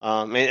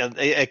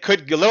it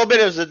could a little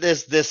bit of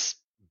this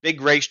big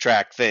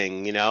racetrack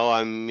thing,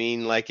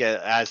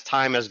 as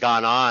time has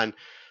gone on,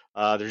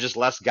 there's just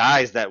less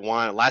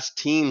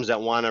teams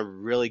that want to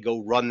really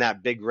go run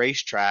that big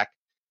racetrack.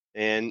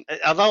 And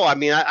although,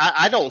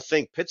 I don't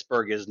think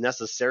Pittsburgh is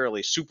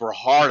necessarily super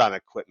hard on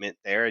equipment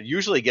there. It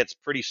usually gets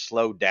pretty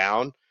slowed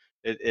down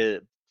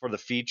for the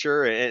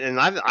feature. And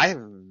I've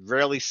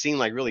rarely seen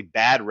like really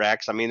bad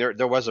wrecks.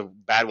 There was a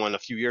bad one a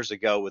few years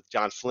ago with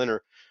John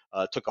Flinner,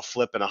 took a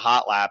flip in a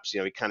hot laps.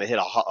 He kind of hit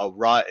a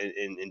rut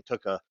and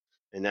took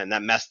and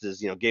that messed his,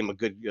 gave him a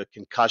good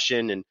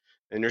concussion. And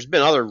there's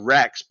been other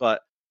wrecks,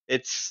 but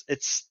it's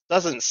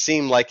doesn't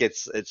seem like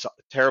it's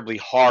terribly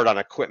hard on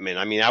equipment.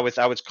 I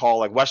would call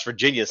like West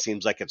Virginia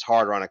seems like it's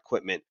harder on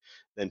equipment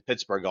than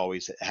Pittsburgh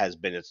always has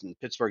been.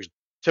 Pittsburgh's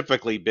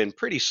typically been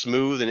pretty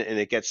smooth, and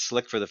it gets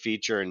slick for the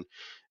feature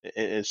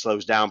and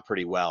slows down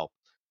pretty well.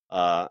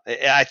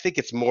 I think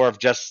it's more of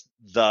just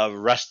the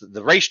rest of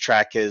the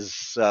racetrack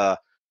is, and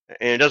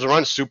it doesn't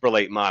run super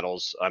late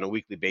models on a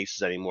weekly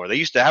basis anymore. They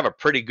used to have a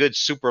pretty good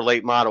super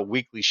late model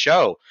weekly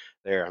show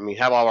there. I mean,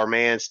 have our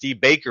man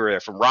Steve Baker there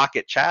from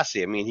Rocket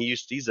Chassis. I mean,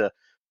 he's a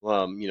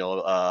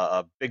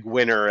big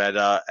winner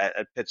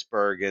at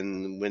Pittsburgh,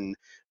 and when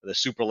the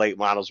super late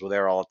models were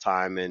there all the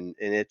time, and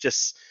it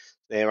just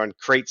they run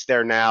crates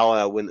there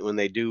now when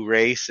they do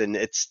race, and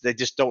they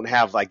just don't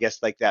have, I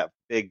guess, like that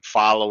big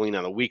following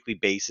on a weekly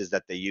basis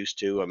that they used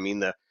to. I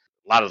mean, a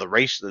lot of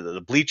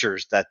the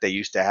bleachers that they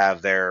used to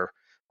have there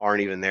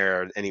aren't even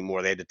there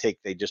anymore. They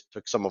just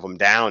took some of them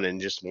down, and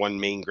just one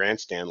main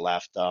grandstand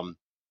left.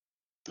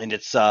 And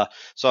it's so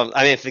I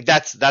mean, I think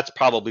that's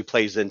probably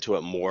plays into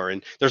it more.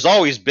 And there's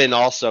always been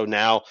also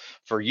now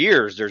for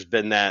years there's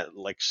been that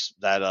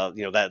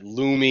that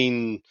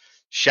looming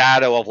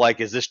shadow of like,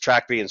 is this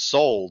track being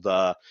sold?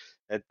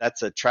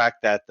 That's a track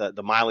that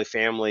the Miley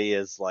family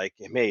is like,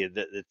 hey,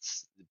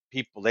 it's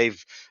people,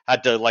 they've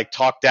had to like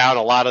talk down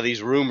a lot of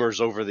these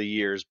rumors over the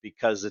years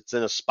because it's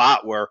in a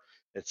spot where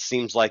it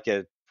seems like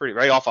a pretty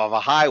right off of a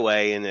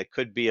highway, and it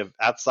could be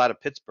outside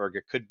of Pittsburgh.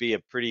 It could be a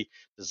pretty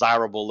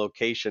desirable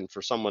location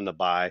for someone to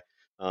buy.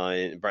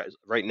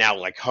 Right now,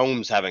 like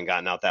homes haven't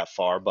gotten out that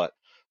far, but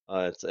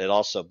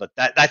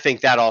that I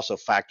think that also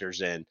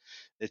factors in.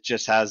 It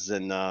just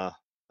hasn't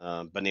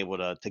been able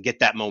to get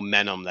that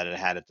momentum that it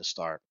had at the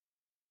start.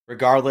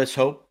 Regardless,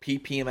 hope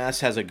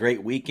PPMS has a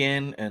great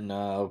weekend. And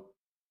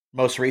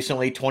most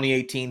recently,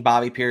 2018,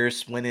 Bobby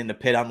Pierce went into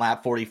pit on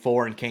lap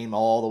 44 and came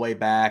all the way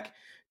back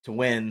to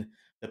win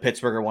the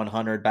Pittsburgher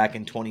 100 back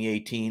in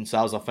 2018. So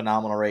that was a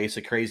phenomenal race,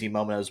 a crazy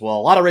moment as well.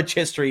 A lot of rich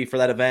history for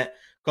that event.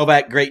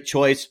 Kovac, great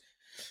choice.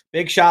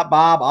 Big shot,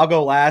 Bob. I'll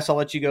go last. I'll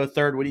let you go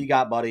third. What do you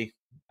got, buddy?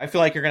 I feel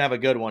like you're going to have a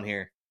good one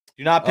here.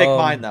 Do not pick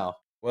mine, though.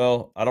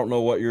 Well, I don't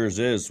know what yours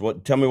is.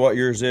 Tell me what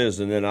yours is,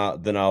 and then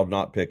I'll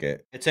not pick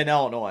it. It's in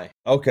Illinois.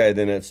 Okay,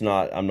 then it's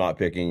not. I'm not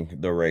picking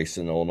the race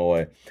in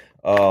Illinois.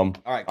 All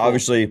right. Cool.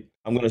 Obviously,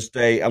 I'm going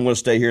to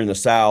stay here in the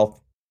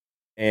South,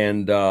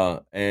 and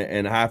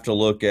have to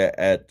look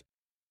at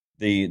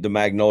the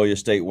Magnolia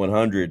State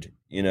 100.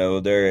 You know,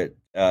 they're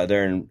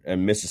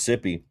in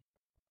Mississippi.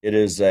 It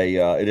is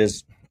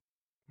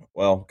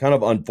kind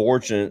of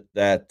unfortunate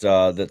that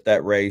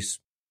that race,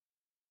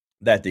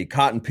 that the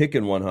Cotton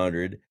Pickin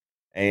 100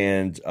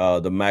 and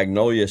the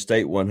Magnolia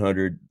State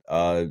 100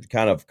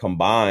 kind of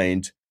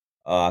combined,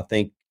 I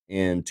think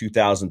in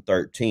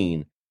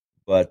 2013.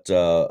 But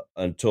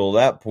until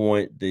that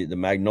point, the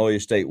Magnolia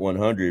State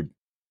 100,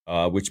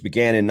 which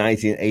began in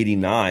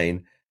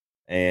 1989,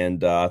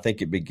 and I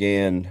think it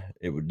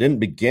didn't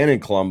begin in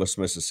Columbus,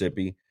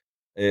 Mississippi.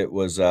 It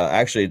was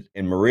actually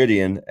in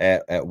Meridian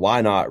at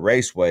Why Not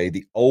Raceway,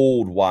 the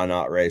old Why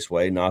Not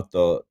Raceway, not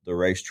the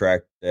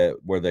racetrack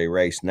where they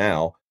race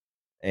now.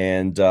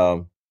 And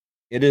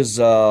it is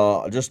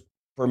just,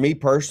 for me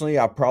personally,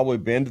 I've probably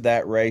been to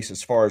that race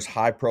as far as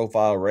high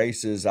profile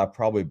races. I've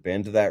probably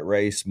been to that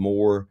race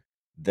more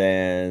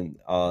than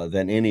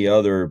any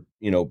other,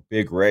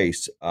 big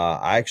race.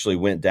 I actually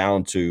went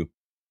down to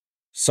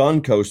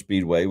Suncoast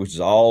Speedway, which is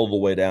all the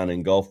way down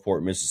in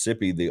Gulfport,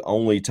 Mississippi. The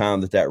only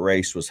time that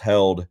race was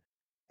held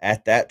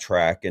at that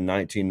track in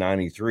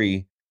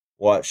 1993.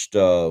 Watched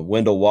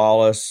Wendell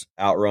Wallace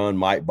outrun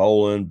Mike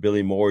Boland,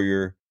 Billy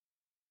Moyer.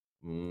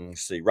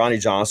 Ronnie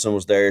Johnson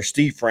was there.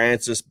 Steve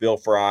Francis, Bill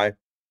Fry.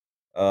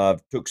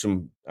 Took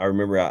some. I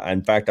remember.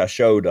 I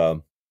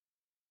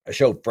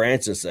showed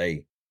Francis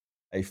a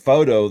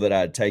photo that I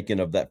had taken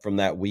of that from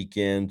that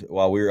weekend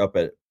while we were up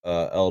at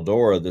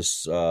Eldora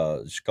just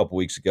a couple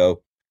weeks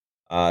ago.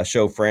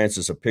 Showed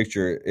Francis a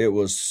picture. It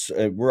was,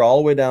 we're all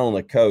the way down on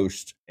the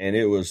coast, and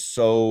it was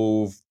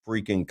so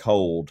freaking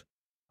cold.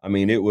 I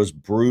mean, it was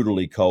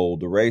brutally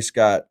cold. The race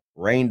got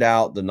rained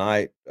out the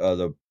night,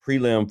 the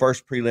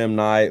first prelim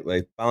night.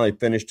 They finally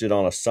finished it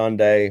on a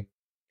Sunday.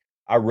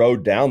 I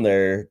rode down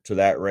there to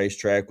that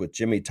racetrack with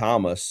Jimmy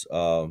Thomas,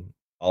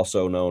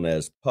 also known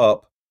as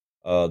Pup,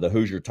 the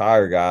Hoosier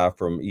Tire guy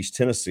from East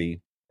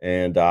Tennessee.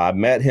 And I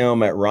met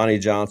him at Ronnie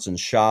Johnson's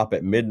shop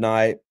at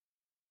midnight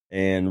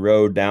and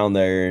rode down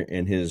there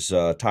in his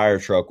tire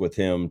truck with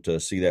him to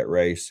see that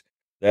race.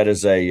 That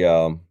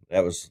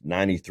was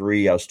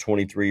 93. I was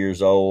 23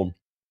 years old.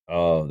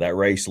 That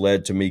race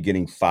led to me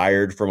getting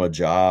fired from a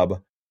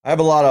job. I have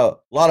a lot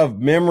of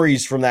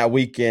memories from that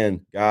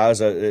weekend, guys.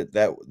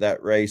 That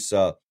race,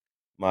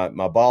 my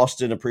boss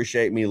didn't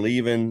appreciate me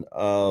leaving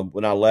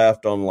when I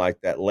left on like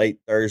that late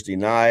Thursday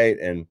night.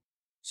 And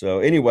so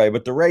anyway,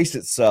 but the race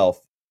itself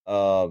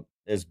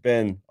has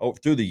been,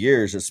 through the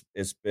years,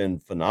 it's been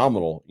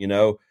phenomenal.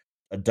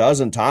 A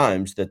dozen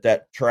times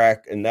that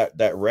track and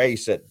that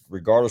race, that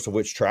regardless of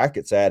which track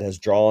it's at, has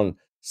drawn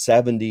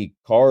 70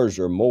 cars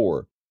or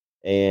more.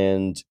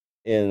 And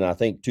in, I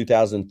think,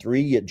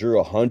 2003, it drew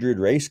 100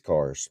 race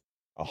cars.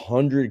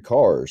 100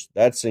 cars.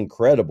 That's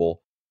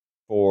incredible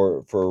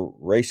for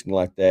racing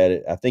like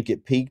that. I think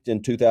it peaked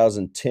in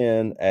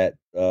 2010 at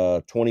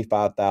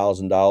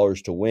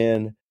 $25,000 to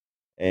win,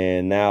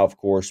 and now, of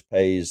course,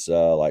 pays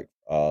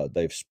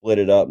they've split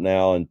it up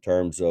now in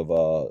terms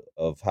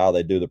of how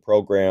they do the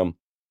program.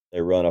 They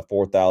run a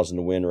 4,000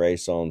 to win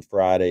race on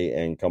Friday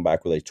and come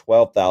back with a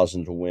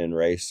 12,000 to win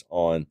race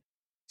on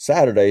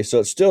Saturday.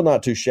 So it's still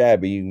not too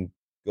shabby. You can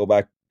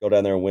go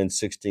down there and win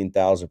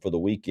 16,000 for the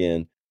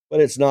weekend, but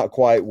it's not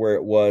quite where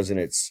it was in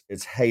its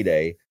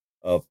heyday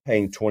of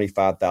paying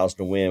 25,000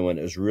 to win when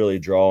it was really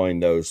drawing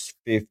those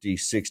 50,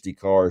 60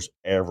 cars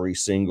every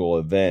single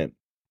event.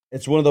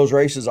 It's one of those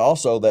races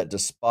also that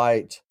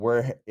despite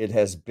where it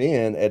has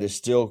been, it has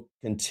still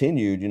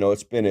continued.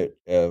 It's been at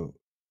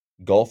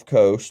Gulf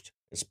Coast.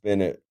 It's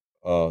been at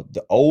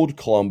the old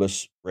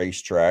Columbus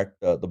racetrack,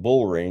 the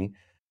Bull Ring.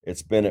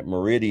 It's been at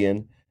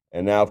Meridian.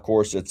 And now, of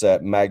course, it's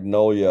at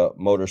Magnolia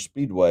Motor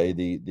Speedway,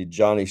 the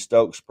Johnny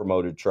Stokes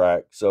promoted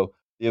track. So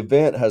the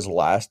event has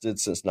lasted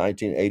since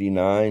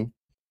 1989.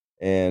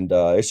 And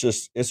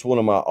it's one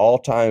of my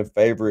all-time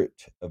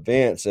favorite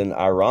events. And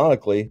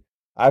ironically,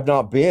 I've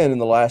not been in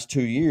the last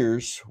 2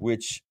 years,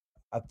 which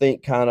I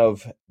think kind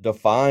of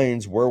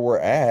defines where we're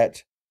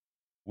at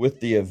with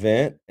the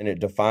event, and it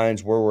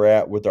defines where we're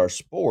at with our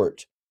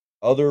sport.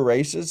 Other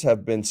races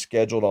have been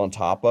scheduled on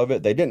top of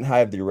it. They didn't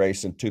have the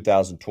race in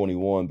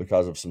 2021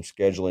 because of some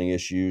scheduling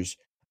issues.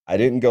 I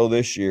didn't go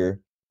this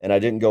year, and I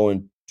didn't go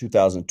in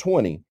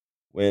 2020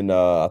 when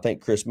I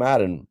think Chris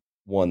Madden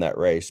won that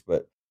race.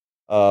 But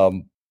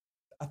I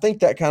think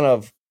that kind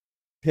of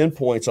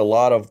pinpoints a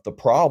lot of the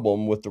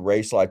problem with the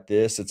race like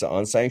this. It's an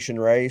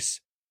unsanctioned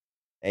race,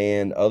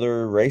 and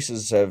other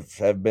races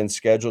have been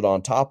scheduled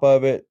on top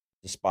of it,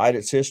 despite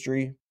its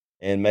history,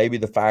 and maybe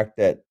the fact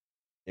that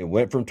it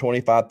went from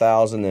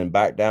 25,000 and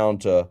back down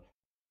to,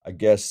 I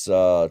guess,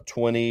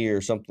 20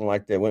 or something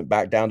like that. It went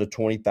back down to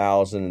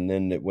 20,000 and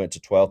then it went to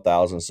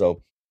 12,000.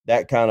 So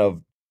that kind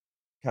of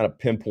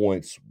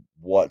pinpoints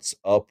what's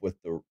up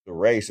with the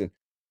race. And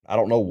I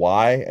don't know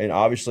why. And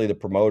obviously the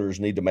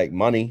promoters need to make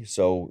money.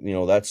 So,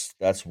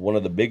 that's one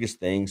of the biggest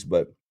things.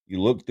 But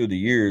you look through the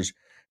years,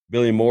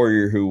 Billy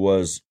Moyer, who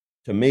was,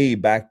 to me,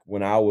 back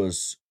when I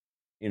was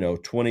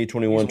 20,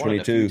 21,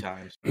 22.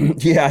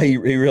 Yeah, he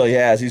really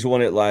has. He's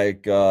won it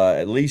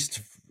at least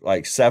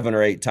 7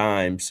 or 8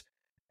 times.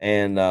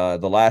 And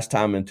the last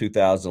time in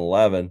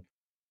 2011.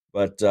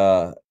 But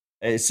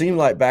it seemed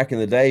like back in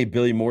the day,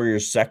 Billy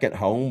Moyer's second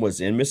home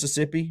was in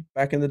Mississippi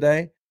back in the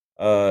day.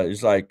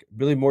 It's like,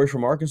 Billy Moyer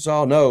from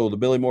Arkansas? No, the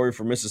Billy Moyer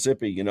from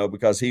Mississippi,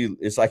 because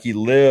it's like he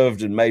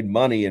lived and made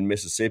money in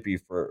Mississippi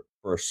for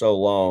so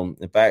long.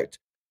 In fact,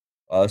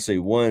 let's see,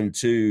 1,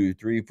 2,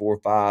 3, 4,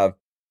 5.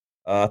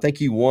 I think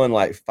he won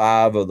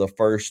 5 of the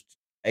first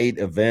 8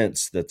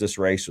 events that this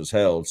race was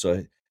held.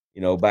 So,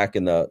 back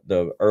in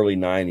the early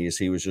 90s,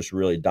 he was just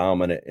really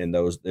dominant in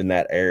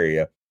that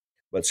area.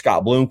 But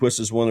Scott Bloomquist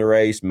has won the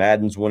race.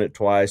 Madden's won it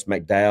twice.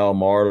 McDowell,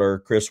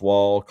 Marlar, Chris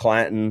Wall,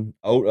 Clanton,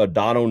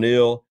 Don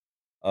O'Neill,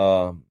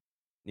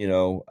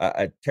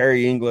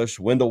 Terry English,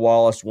 Wendell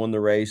Wallace won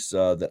the race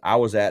that I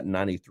was at in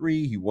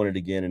 93. He won it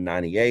again in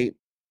 98. If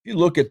you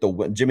look at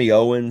the Jimmy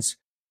Owens,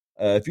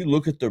 if you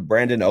look at the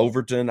Brandon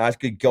Overton, I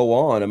could go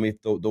on. I mean,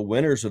 the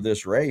winners of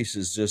this race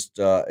is just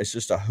it's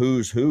just a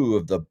who's who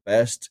of the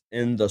best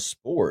in the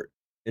sport.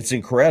 It's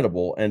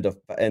incredible, and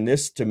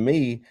this, to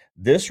me,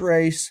 this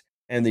race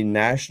and the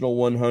National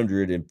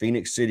 100 in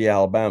Phoenix City,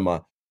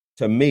 Alabama,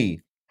 to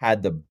me,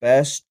 had the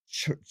best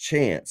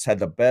chance, had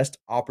the best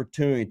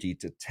opportunity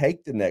to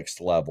take the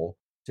next level,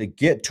 to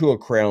get to a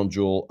crown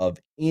jewel of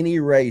any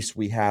race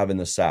we have in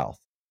the South,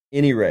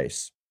 any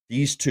race.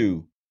 These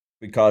two,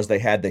 because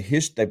they've got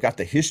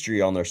the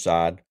history on their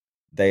side.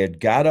 They had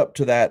got up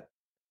to that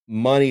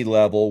money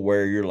level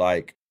where you're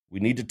like, we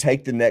need to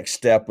take the next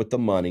step with the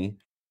money.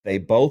 They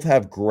both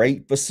have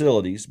great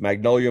facilities.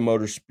 Magnolia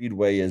Motor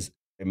Speedway is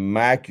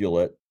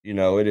immaculate.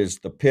 It is,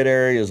 the pit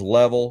area is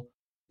level.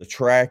 The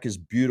track is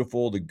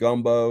beautiful. The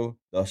gumbo,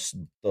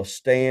 the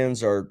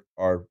stands are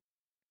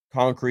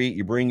concrete.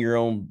 You bring your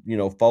own,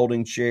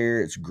 folding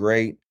chair. It's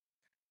great.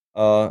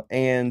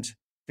 And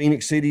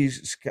Phoenix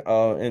City's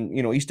and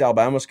East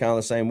Alabama's kind of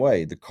the same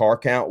way. The car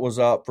count was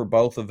up for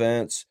both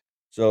events.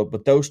 So,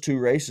 but those two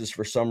races,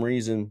 for some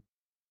reason,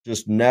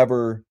 just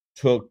never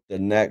took the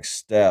next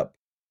step.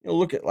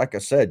 Look at, like I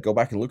said, go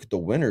back and look at the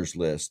winners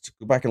list.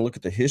 Go back and look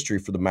at the history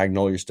for the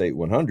Magnolia State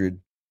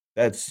 100.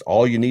 That's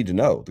all you need to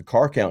know. The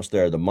car count's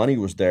there. The money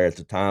was there at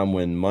the time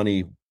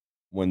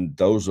when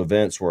those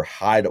events were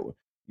high.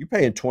 You're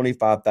paying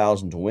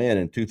 $25,000 to win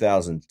in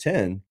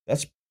 2010.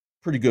 That's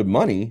pretty good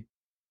money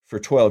for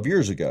 12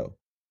 years ago.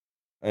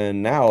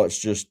 And now it's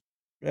just,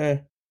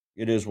 it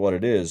is what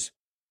it is.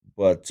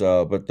 But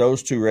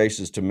those two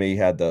races, to me,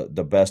 had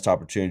the best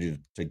opportunity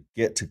to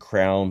get to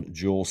crown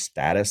jewel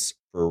status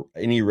for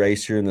any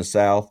race here in the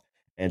South.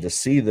 And to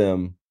see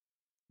them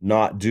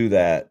not do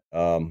that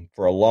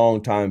for a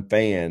long-time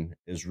fan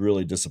is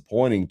really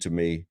disappointing to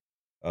me.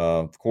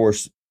 Of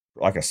course,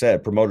 like I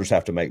said, promoters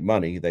have to make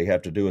money. They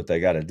have to do what they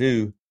got to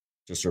do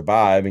to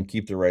survive and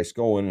keep the race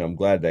going. And I'm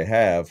glad they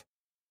have.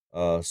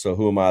 So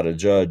who am I to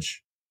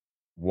judge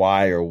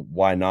why or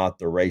why not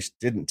the race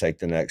didn't take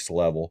the next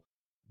level?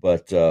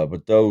 But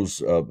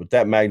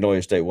that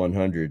Magnolia State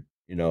 100,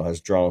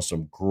 has drawn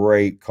some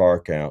great car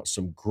counts,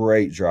 some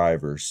great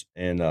drivers,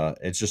 and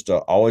it's just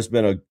always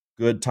been a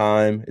good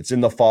time. It's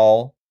in the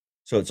fall,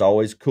 so it's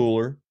always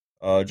cooler.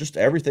 Just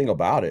everything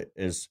about it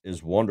is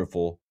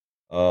wonderful.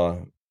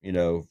 For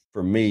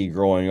me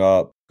growing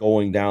up,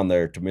 going down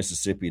there to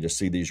Mississippi to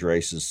see these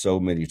races so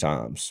many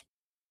times.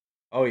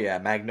 Oh yeah,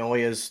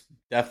 Magnolia's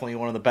definitely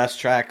one of the best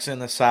tracks in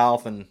the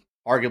South and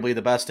arguably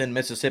the best in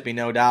Mississippi,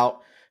 no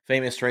doubt.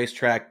 Famous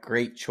racetrack,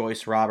 great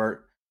choice,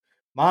 Robert.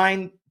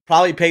 Mine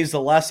probably pays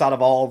the less out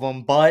of all of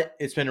them, but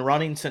it's been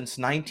running since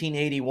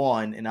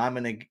 1981, and I'm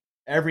in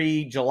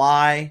every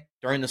July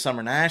during the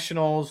Summer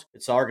Nationals.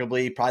 It's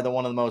arguably probably the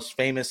one of the most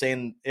famous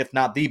and, if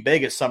not the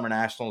biggest, Summer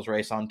Nationals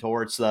race on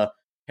tour. It's the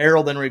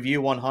Herald and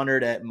Review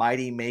 100 at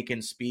Mighty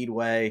Macon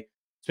Speedway.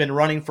 It's been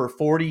running for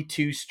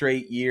 42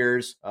 straight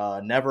years,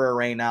 never a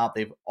rain out.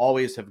 They've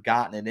always have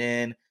gotten it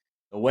in.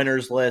 The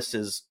winners list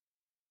is,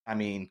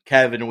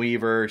 Kevin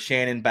Weaver,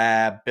 Shannon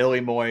Babb, Billy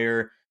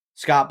Moyer,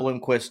 Scott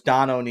Bloomquist,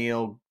 Don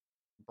O'Neill,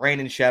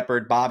 Brandon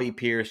Shepard, Bobby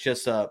Pierce,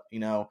 just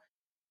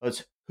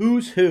it's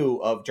who's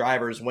who of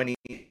drivers winning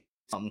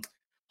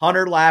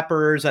 100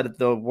 lappers at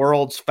the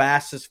world's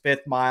fastest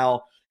fifth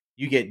mile.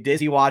 You get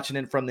dizzy watching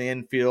it from the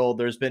infield.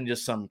 There's been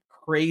just some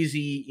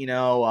crazy,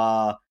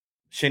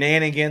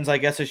 shenanigans, I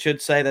guess I should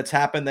say, that's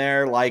happened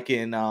there, like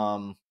in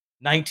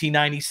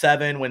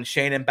 1997 when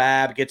Shannon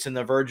Babb gets in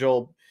the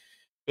Virgil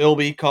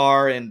Bilby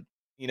car and,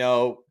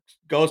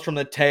 goes from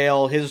the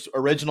tail. His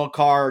original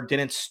car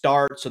didn't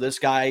start, so this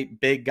guy,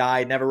 big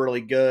guy, never really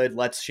good,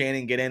 lets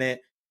Shannon get in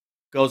it,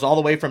 goes all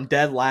the way from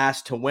dead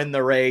last to win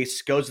the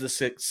race, goes to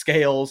the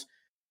scales.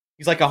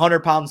 He's like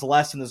 100 pounds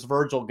less than this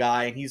Virgil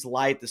guy, and he's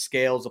light the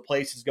scales. The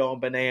place is going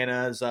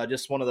bananas.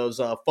 Just one of those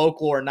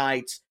folklore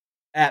nights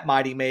at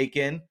Mighty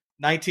Macon.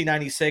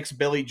 1996,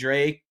 Billy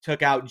Drake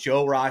took out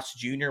Joe Ross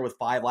Jr. with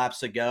 5 laps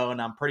to go,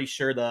 and I'm pretty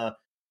sure the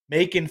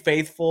Macon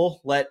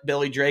faithful let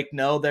Billy Drake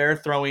know they're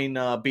throwing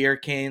beer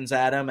cans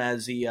at him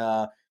as he,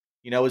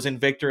 was in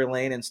victory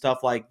lane and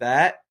stuff like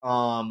that.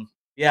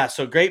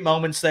 So great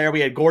moments there. We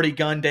had Gordy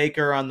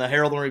Gundaker on the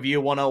Herald and Review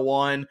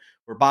 101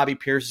 where Bobby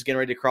Pierce is getting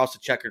ready to cross the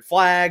checkered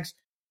flags.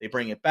 They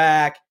bring it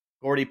back.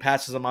 Gordy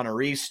passes him on a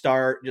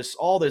restart. Just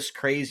all this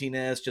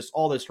craziness, just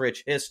all this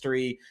rich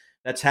history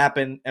that's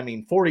happened.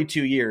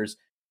 42 years.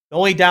 The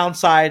only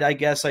downside, I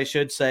guess I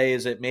should say,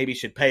 is it maybe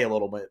should pay a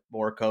little bit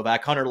more, Kovac.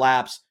 100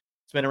 laps.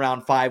 It's been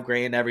around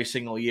 $5,000 every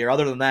single year.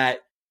 Other than that,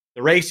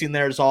 the racing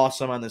there is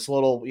awesome on this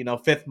little,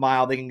 fifth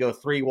mile. They can go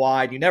 3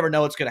 wide. You never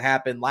know what's going to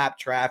happen. Lap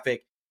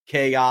traffic,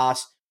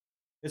 chaos.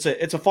 It's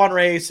a fun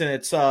race, and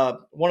it's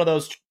one of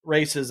those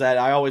races that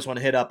I always want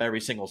to hit up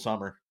every single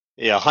summer.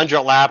 Yeah,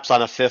 100 laps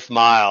on a fifth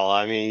mile.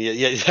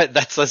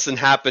 That doesn't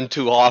happen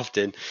too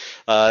often.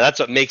 That's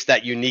what makes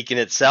that unique in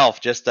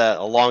itself. Just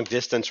a long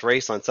distance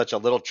race on such a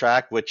little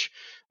track, which,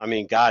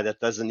 God,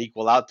 that doesn't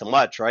equal out to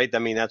much, right?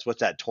 That's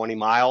what's that, 20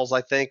 miles, I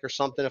think, or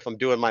something, if I'm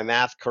doing my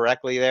math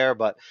correctly there.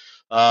 But,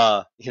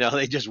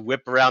 they just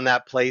whip around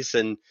that place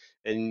and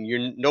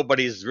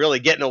nobody's really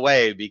getting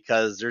away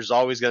because there's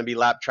always going to be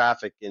lap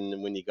traffic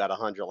when you got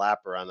 100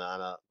 lapper on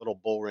a little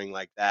bull ring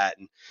like that.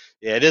 And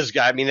yeah, it is.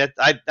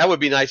 That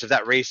would be nice if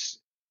that race.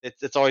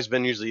 It's always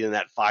been usually in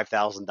that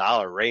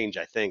 $5,000 range.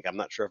 I think I'm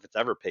not sure if it's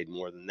ever paid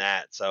more than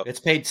that. So it's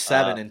paid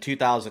 $7 in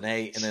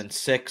 2008, and then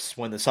 $6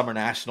 when the Summer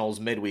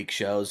Nationals midweek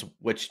shows,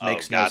 which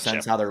makes no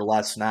sense how they're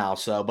less now.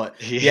 So, but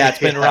yeah, it's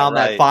been around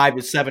that $5 to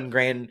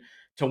 $7,000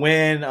 to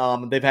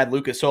win. They've had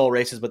Lucas Oil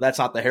races, but that's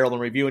not the Herald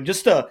and Review. And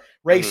just to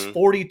race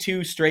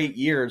 42 straight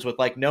years with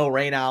like no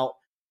rain out,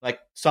 like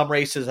some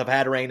races have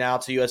had rain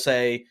outs. The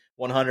USA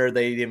 100,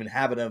 they didn't even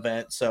have an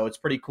event. So it's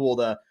pretty cool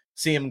to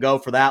see them go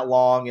for that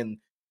long. And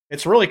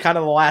it's really kind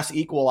of the last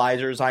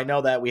equalizers. I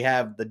know that we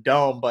have the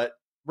dome, but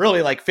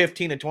really like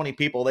 15 to 20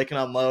 people they can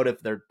unload.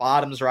 If their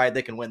bottom's right,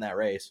 they can win that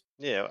race.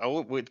 Yeah, I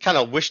would kind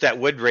of wish that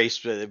wood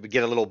race would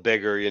get a little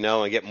bigger,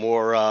 and get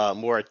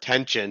more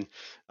attention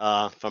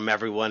from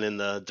everyone in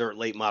the dirt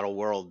late model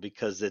world,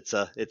 because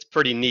it's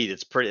pretty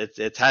neat.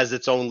 It has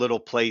its own little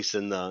place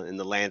in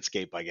the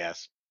landscape, I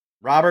guess.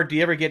 Robert, do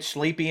you ever get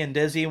sleepy and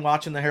dizzy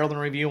watching the Herald and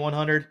Review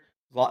 100?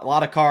 A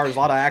lot of cars, a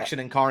lot of action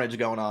and carnage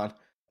going on.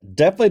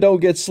 Definitely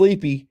don't get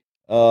sleepy.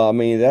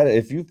 That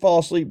if you fall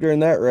asleep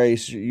during that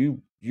race,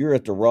 you're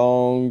at the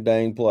wrong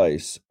dang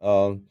place.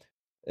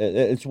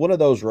 It's one of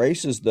those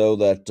races though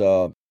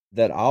that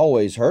I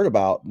always heard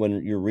about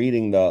when you're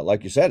reading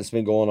like you said, it's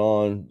been going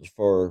on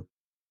for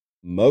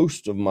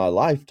most of my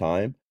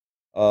lifetime.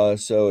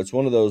 So it's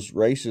one of those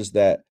races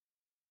that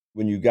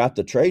when you got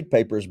the trade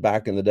papers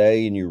back in the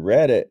day and you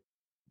read it,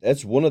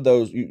 that's one of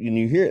those, and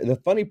you hear, the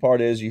funny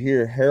part is you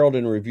hear Herald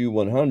and Review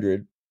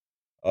 100,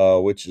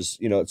 which is,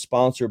 it's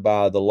sponsored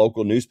by the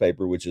local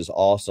newspaper, which is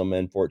awesome.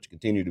 And for it to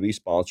continue to be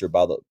sponsored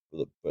by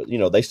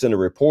they send a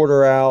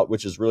reporter out,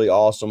 which is really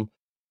awesome.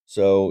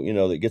 So,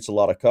 that gets a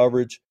lot of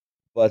coverage.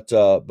 But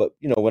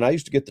when I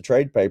used to get the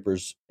trade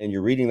papers and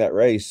you're reading that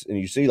race and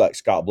you see like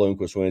Scott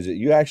Bloomquist wins it,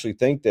 you actually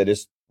think that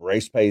this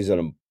race pays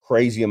a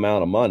crazy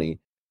amount of money,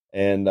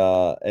 and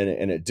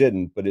it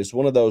didn't. But it's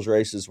one of those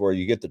races where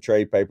you get the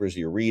trade papers,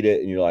 you read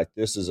it, and you're like,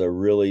 this is a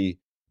really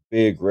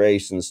big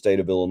race in the state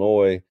of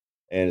Illinois,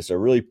 and it's a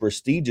really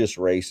prestigious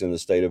race in the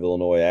state of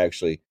Illinois,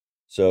 actually.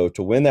 So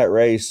to win that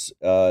race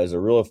is a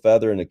real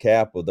feather in the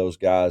cap of those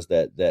guys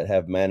that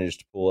have managed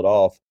to pull it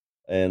off.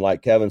 And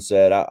like Kevin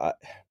said,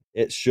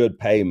 it should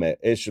pay.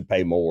 It should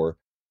pay more.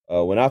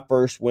 When I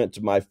first went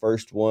to my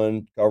first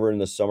one covering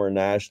the Summer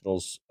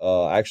Nationals,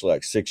 actually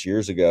like 6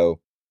 years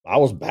ago, I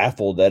was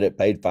baffled that it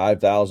paid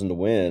 $5,000 to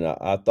win.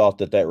 I thought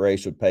that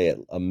race would pay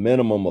a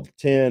minimum of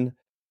 10.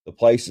 The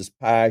place is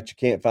packed. You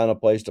can't find a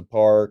place to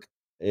park.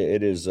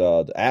 It is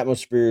the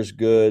atmosphere is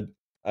good.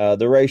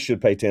 The race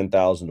should pay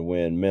 10,000 to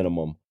win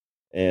minimum,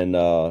 and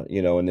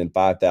and then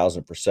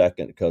 5,000 per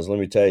second. Because let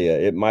me tell you,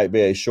 it might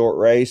be a short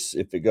race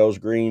if it goes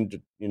green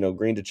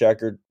to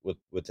checkered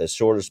with as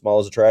short or small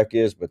as the track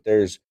is, but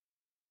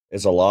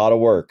it's a lot of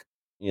work.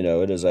 You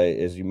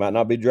might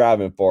not be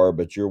driving far,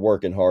 but you're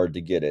working hard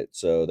to get it.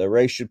 So the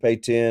race should pay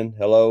 10.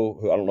 Hello,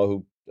 I don't know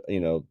who,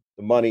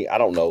 the money. I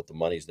don't know if the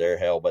money's there,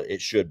 hell, but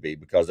it should be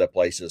because that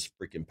place is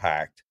freaking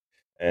packed.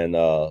 And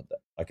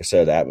like I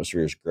said, the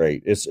atmosphere is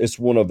great. It's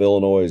one of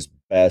Illinois'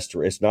 best.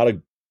 It's not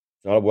a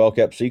well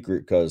kept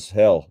secret because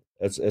hell,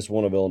 it's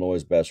one of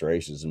Illinois' best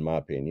races in my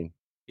opinion.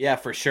 Yeah,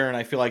 for sure. And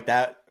I feel like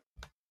that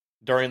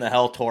during the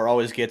Hell Tour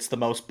always gets the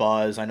most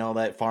buzz. I know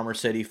that Farmer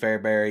City,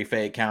 Fairbury,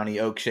 Fayette County,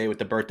 Oakshea with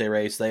the birthday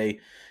race, they,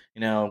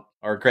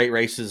 are great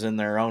races in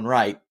their own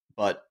right.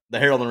 But the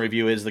Herald and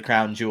Review is the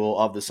crown jewel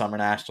of the Summer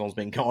Nationals.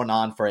 Been going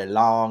on for a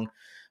long,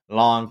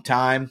 long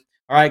time.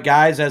 All right,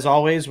 guys, as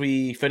always,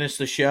 we finish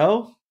the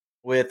show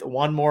with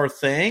one more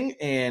thing.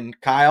 And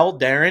Kyle,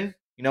 Darren,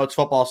 it's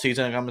football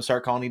season. I'm going to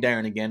start calling you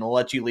Darren again. We'll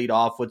let you lead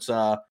off.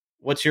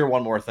 What's your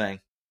one more thing?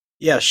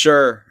 Yeah,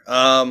 sure.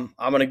 I'm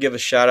going to give a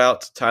shout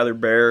out to Tyler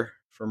Bear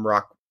from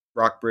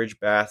Rockbridge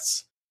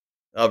Baths,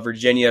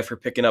 Virginia, for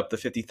picking up the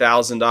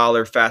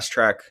 $50,000 fast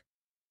track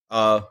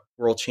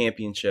world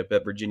championship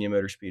at Virginia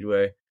Motor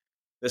Speedway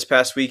this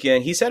past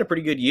weekend. He's had a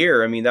pretty good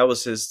year. I mean, that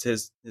was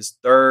his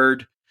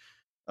third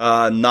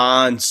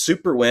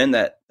non-super win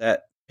that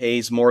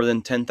pays more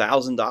than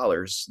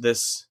 $10,000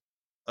 this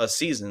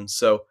season.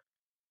 So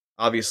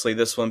obviously,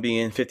 this one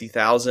being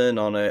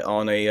 $50,000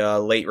 on a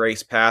late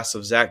race pass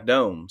of Zach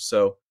Dome.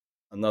 So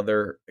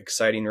another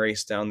exciting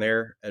race down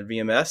there at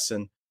VMS.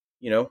 And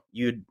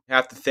you'd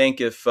have to think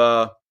if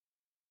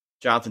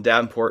Jonathan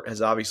Davenport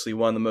has obviously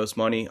won the most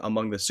money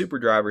among the super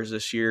drivers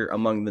this year,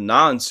 among the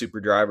non-super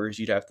drivers,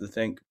 you'd have to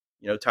think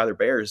Tyler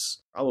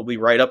Bear's probably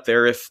right up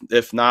there,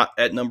 if not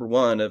at number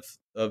one of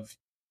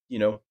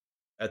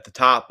at the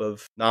top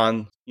of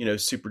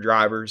super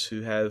drivers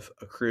who have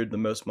accrued the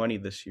most money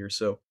this year.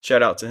 So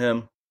shout out to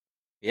him.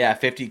 Yeah,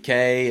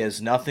 $50K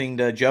is nothing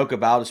to joke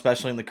about,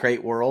 especially in the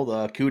crate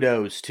world.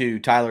 Kudos to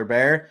Tyler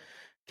Bear.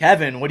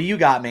 Kevin, what do you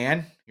got,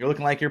 man? You're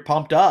looking like you're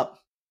pumped up.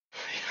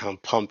 I'm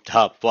pumped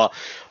up. Well,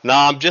 no,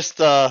 I'm just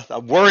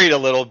worried a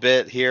little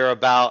bit here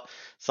about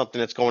something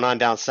that's going on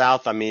down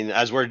south. I mean,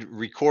 as we're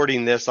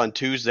recording this on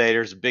Tuesday,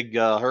 there's a big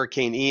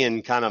Hurricane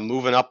Ian kind of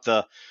moving up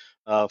the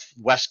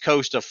west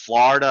coast of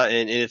Florida,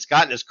 and it's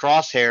gotten its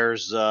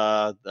crosshairs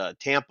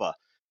Tampa.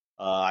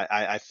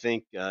 I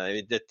think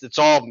it's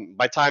all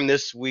by the time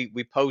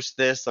we post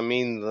this. I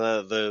mean,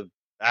 the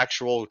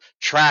actual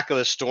track of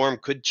the storm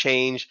could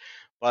change,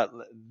 but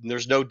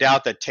there's no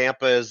doubt that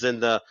Tampa is in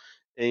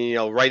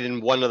right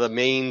in one of the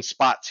main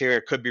spots here.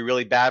 It could be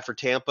really bad for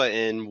Tampa,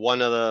 and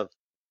one of the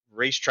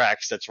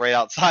racetracks that's right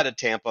outside of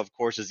Tampa, of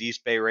course, is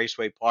East Bay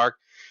Raceway Park,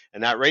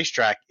 and that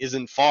racetrack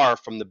isn't far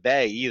from the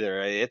bay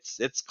either.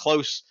 It's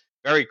close,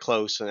 very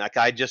close. And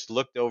I just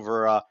looked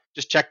over,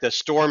 just checked the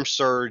storm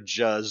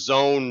surge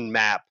zone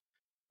map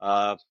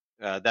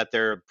that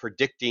they're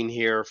predicting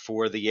here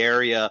for the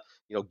area.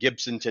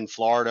 Gibsonton,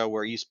 Florida,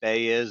 where East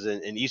Bay is,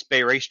 and East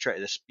Bay Racetrack,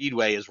 the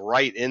Speedway, is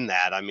right in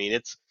that. I mean,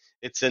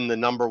 it's in the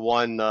number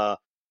one. The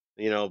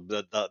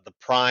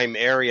prime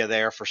area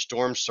there for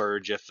storm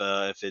surge if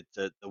it's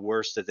the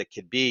worst that it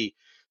could be.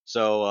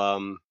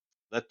 So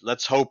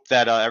let's hope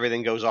that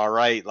everything goes all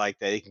right, like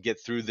they can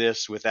get through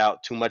this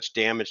without too much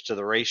damage to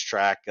the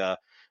racetrack.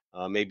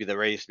 Maybe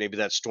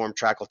that storm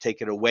track will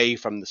take it away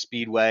from the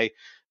speedway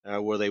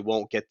where they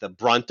won't get the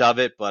brunt of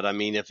it. But I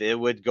mean, if it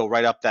would go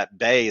right up that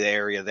bay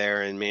area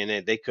there, and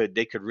man, they could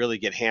really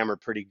get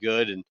hammered pretty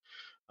good. And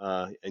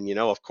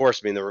of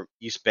course, I mean, the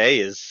East Bay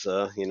is,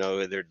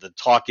 the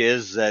talk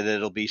is that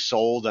it'll be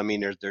sold. I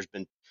mean, there's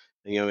been,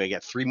 we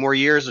got 3 more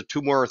years or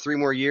 2 more or 3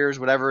 more years,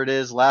 whatever it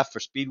is left for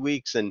Speed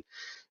Weeks. And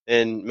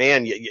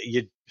man,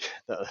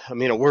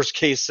 a worst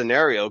case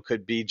scenario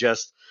could be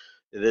just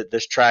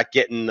this track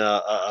getting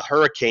a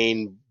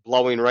hurricane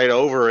blowing right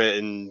over it,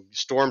 and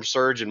storm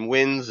surge and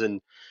winds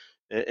and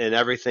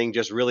everything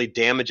just really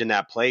damaging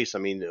that place. I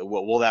mean,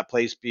 will that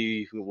place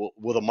be?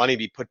 Will the money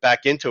be put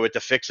back into it to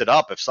fix it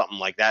up if something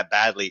like that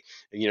badly?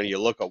 You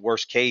look at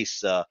worst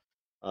case.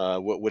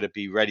 would it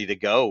be ready to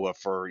go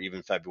for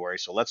even February?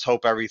 So let's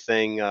hope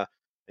everything,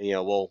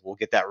 we'll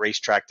get that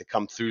racetrack to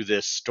come through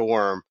this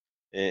storm.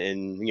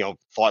 And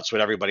thoughts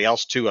with everybody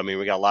else too. I mean,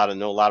 we got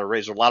a lot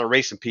of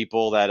racing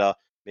people that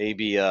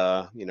maybe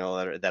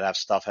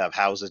that have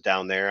houses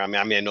down there. I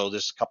mean, I know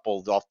there's a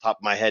couple off the top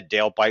of my head.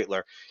 Dale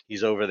Beitler,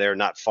 he's over there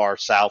not far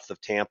south of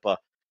Tampa,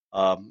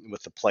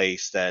 with the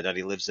place that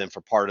he lives in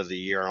for part of the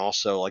year. And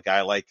also a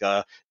guy like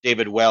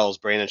David Wells,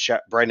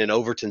 Brandon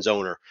Overton's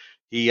owner.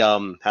 He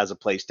has a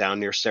place down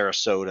near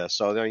Sarasota.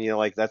 So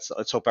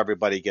let's hope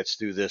everybody gets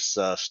through this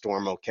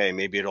storm okay.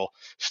 Maybe it'll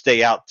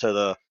stay out to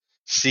the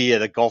sea of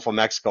the Gulf of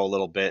Mexico a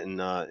little bit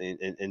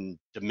and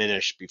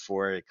diminish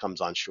before it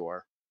comes on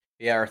shore.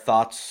 Yeah, our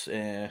thoughts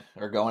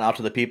are going out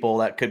to the people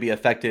that could be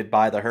affected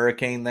by the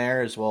hurricane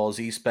there, as well as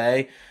East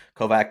Bay.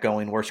 Kovac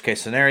going worst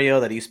case scenario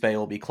that East Bay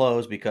will be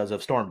closed because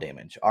of storm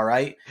damage. All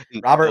right,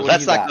 Robert, well,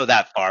 let's not go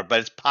that far, but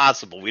it's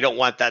possible. We don't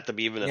want that to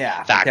be even a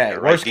factor. Okay.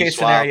 Right? Worst case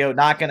scenario,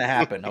 not going to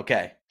happen.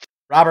 Okay,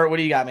 Robert, what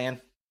do you got,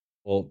 man?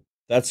 Well,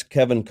 that's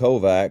Kevin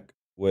Kovac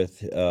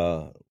with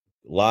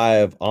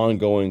live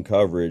ongoing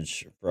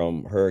coverage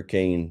from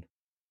Hurricane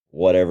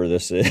whatever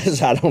this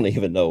is. I don't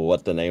even know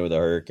what the name of the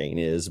hurricane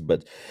is,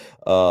 but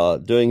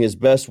doing his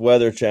best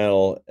Weather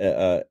Channel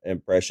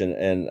impression,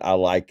 and I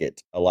like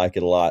it. I like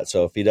it a lot.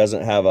 So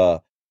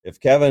if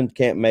Kevin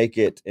can't make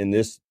it in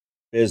this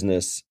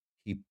business,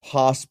 he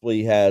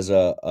possibly has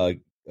a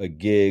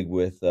gig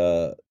with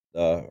the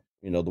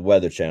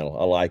Weather Channel.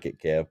 I like it,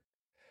 Kev.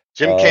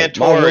 Jim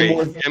Cantore,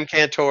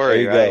 there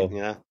you right? Go.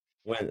 Yeah.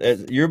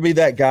 You'll be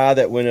that guy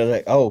that when it's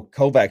like, oh,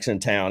 Kovac's in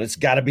town, it's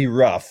got to be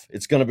rough.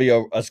 It's gonna be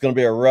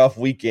a rough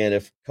weekend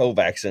if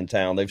Kovac's in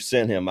town. They've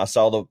sent him. I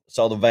saw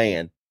the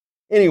van.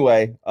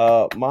 Anyway,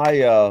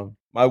 my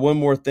one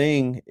more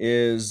thing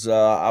is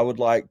I would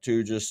like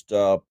to just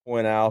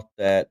point out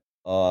that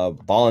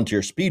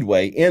Volunteer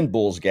Speedway in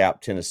Bulls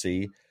Gap,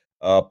 Tennessee,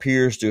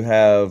 appears to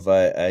have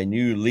a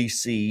new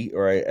leasee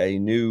or a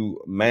new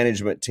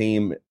management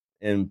team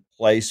in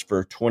place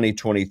for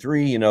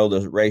 2023.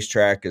 The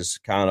racetrack is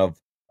kind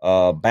of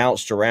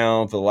bounced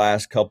around for the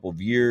last couple of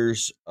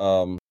years.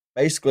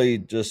 Basically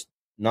just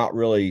not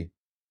really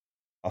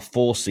a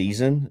full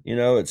season.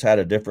 It's had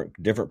a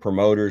different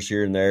promoters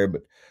here and there,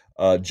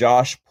 but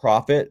Josh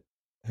Profit,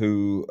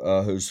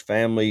 whose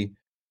family,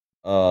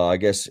 I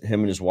guess him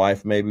and his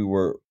wife maybe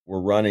were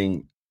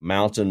running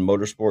Mountain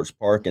Motorsports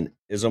Park in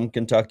Ism,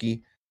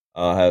 Kentucky,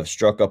 have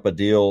struck up a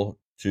deal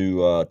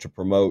to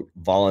promote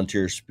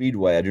Volunteer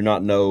Speedway. I do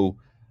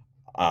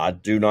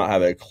not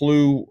have a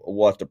clue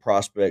what the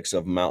prospects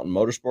of Mountain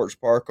Motorsports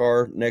Park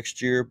are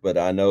next year, but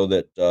I know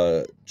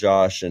that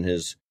Josh and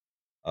his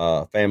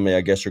family,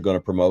 I guess, are going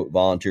to promote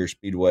Volunteer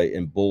Speedway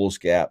in Bulls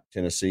Gap,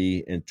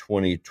 Tennessee in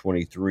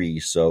 2023.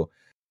 So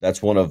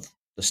that's one of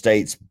the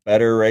state's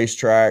better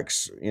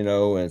racetracks,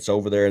 and it's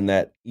over there in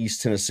that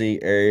East Tennessee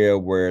area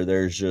where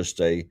there's just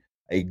a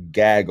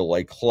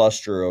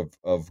cluster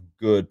of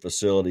good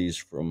facilities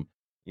from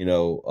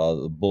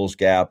the Bulls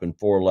Gap and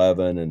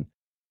 411 and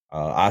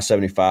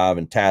I-75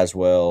 and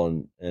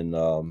Tazewell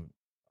and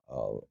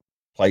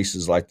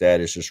places like that.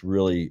 It's just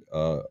really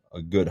a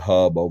good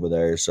hub over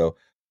there. So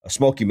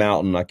Smoky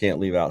Mountain, I can't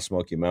leave out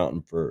Smoky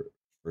Mountain for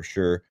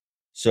sure.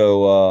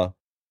 So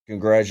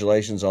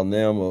congratulations on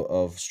them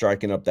of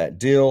striking up that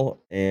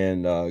deal,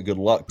 and good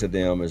luck to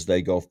them as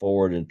they go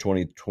forward in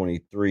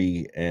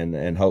 2023,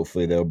 and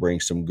hopefully they'll bring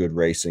some good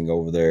racing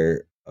over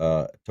there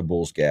to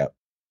Bulls Gap.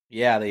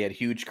 Yeah, they had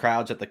huge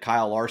crowds at the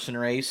Kyle Larson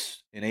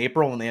race in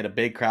April, and they had a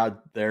big crowd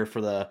there for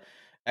the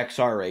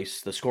XR race,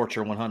 the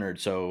Scorcher 100.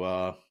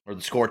 So, or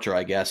the Scorcher,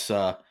 I guess.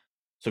 So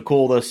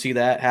cool to see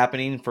that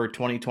happening for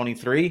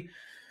 2023.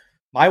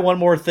 My one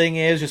more thing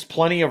is just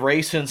plenty of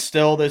racing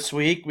still this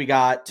week. We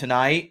got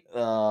tonight,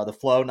 the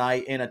Flow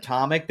Night in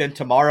Atomic. Then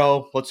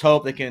tomorrow, let's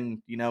hope they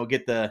can,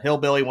 get the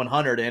Hillbilly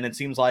 100 in. It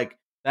seems like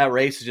that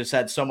race has just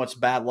had so much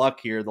bad luck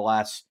here the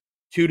last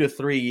 2 to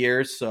 3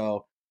 years.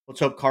 So let's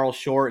hope Carl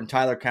Short and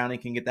Tyler County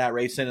can get that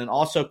race in. And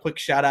also, quick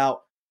shout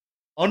out,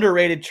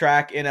 underrated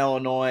track in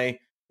Illinois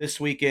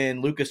this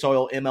weekend. Lucas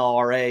Oil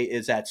MLRA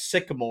is at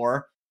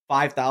Sycamore,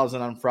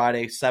 5,000 on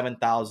Friday,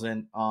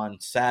 7,000 on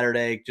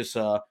Saturday. Just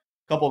a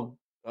couple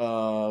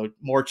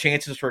more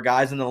chances for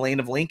guys in the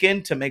lane of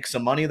Lincoln to make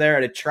some money there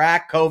at a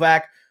track,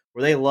 Kovac,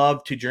 where they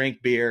love to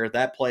drink beer.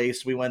 That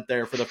place, we went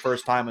there for the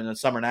first time in the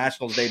Summer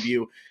Nationals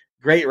debut.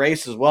 Great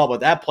race as well, but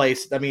that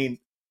place, I mean,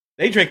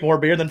 they drink more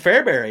beer than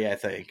Fairbury, I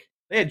think.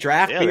 They had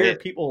draft beer,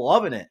 people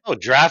loving it. Oh,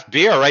 draft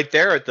beer right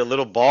there at the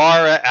little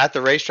bar at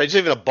the racetrack. There's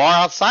even a bar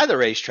outside the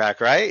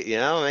racetrack, right? You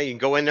can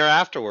go in there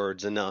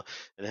afterwards and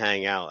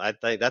hang out. I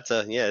think that's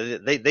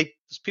they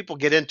people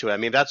get into it. I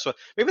mean,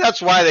 maybe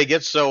that's why they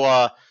get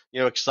so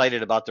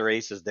excited about the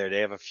races there. They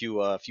have a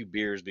few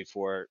beers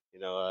before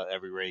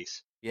every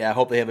race. Yeah, I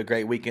hope they have a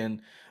great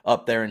weekend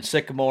up there in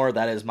Sycamore.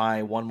 That is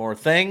my one more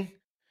thing.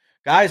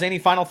 Guys, any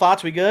final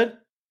thoughts? We good?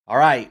 All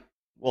right.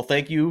 Well,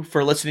 thank you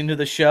for listening to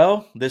the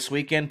show this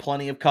weekend.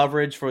 Plenty of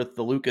coverage for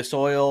the Lucas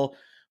Oil,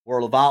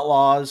 World of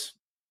Outlaws,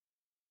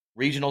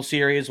 regional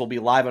series will be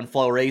live on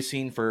Flow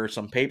Racing for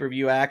some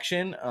pay-per-view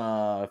action.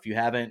 If you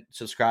haven't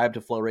subscribed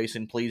to Flow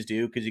Racing, please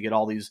do, because you get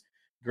all these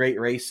great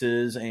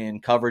races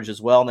and coverage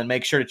as well. And then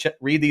make sure to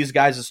read these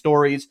guys'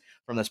 stories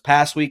from this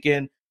past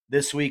weekend.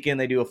 This weekend,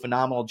 they do a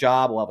phenomenal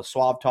job. We'll have a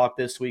Suave Talk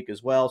this week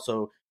as well,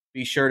 so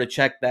be sure to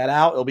check that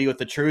out. It'll be with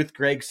The Truth,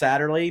 Greg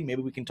Satterley.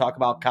 Maybe we can talk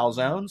about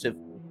calzones if,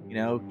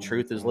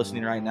 Truth is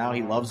listening right now.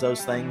 He loves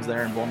those things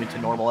there in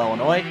Bloomington, Normal,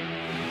 Illinois.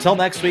 Until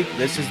next week,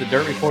 this is the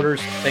Dirt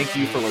Reporters. Thank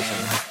you for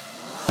listening.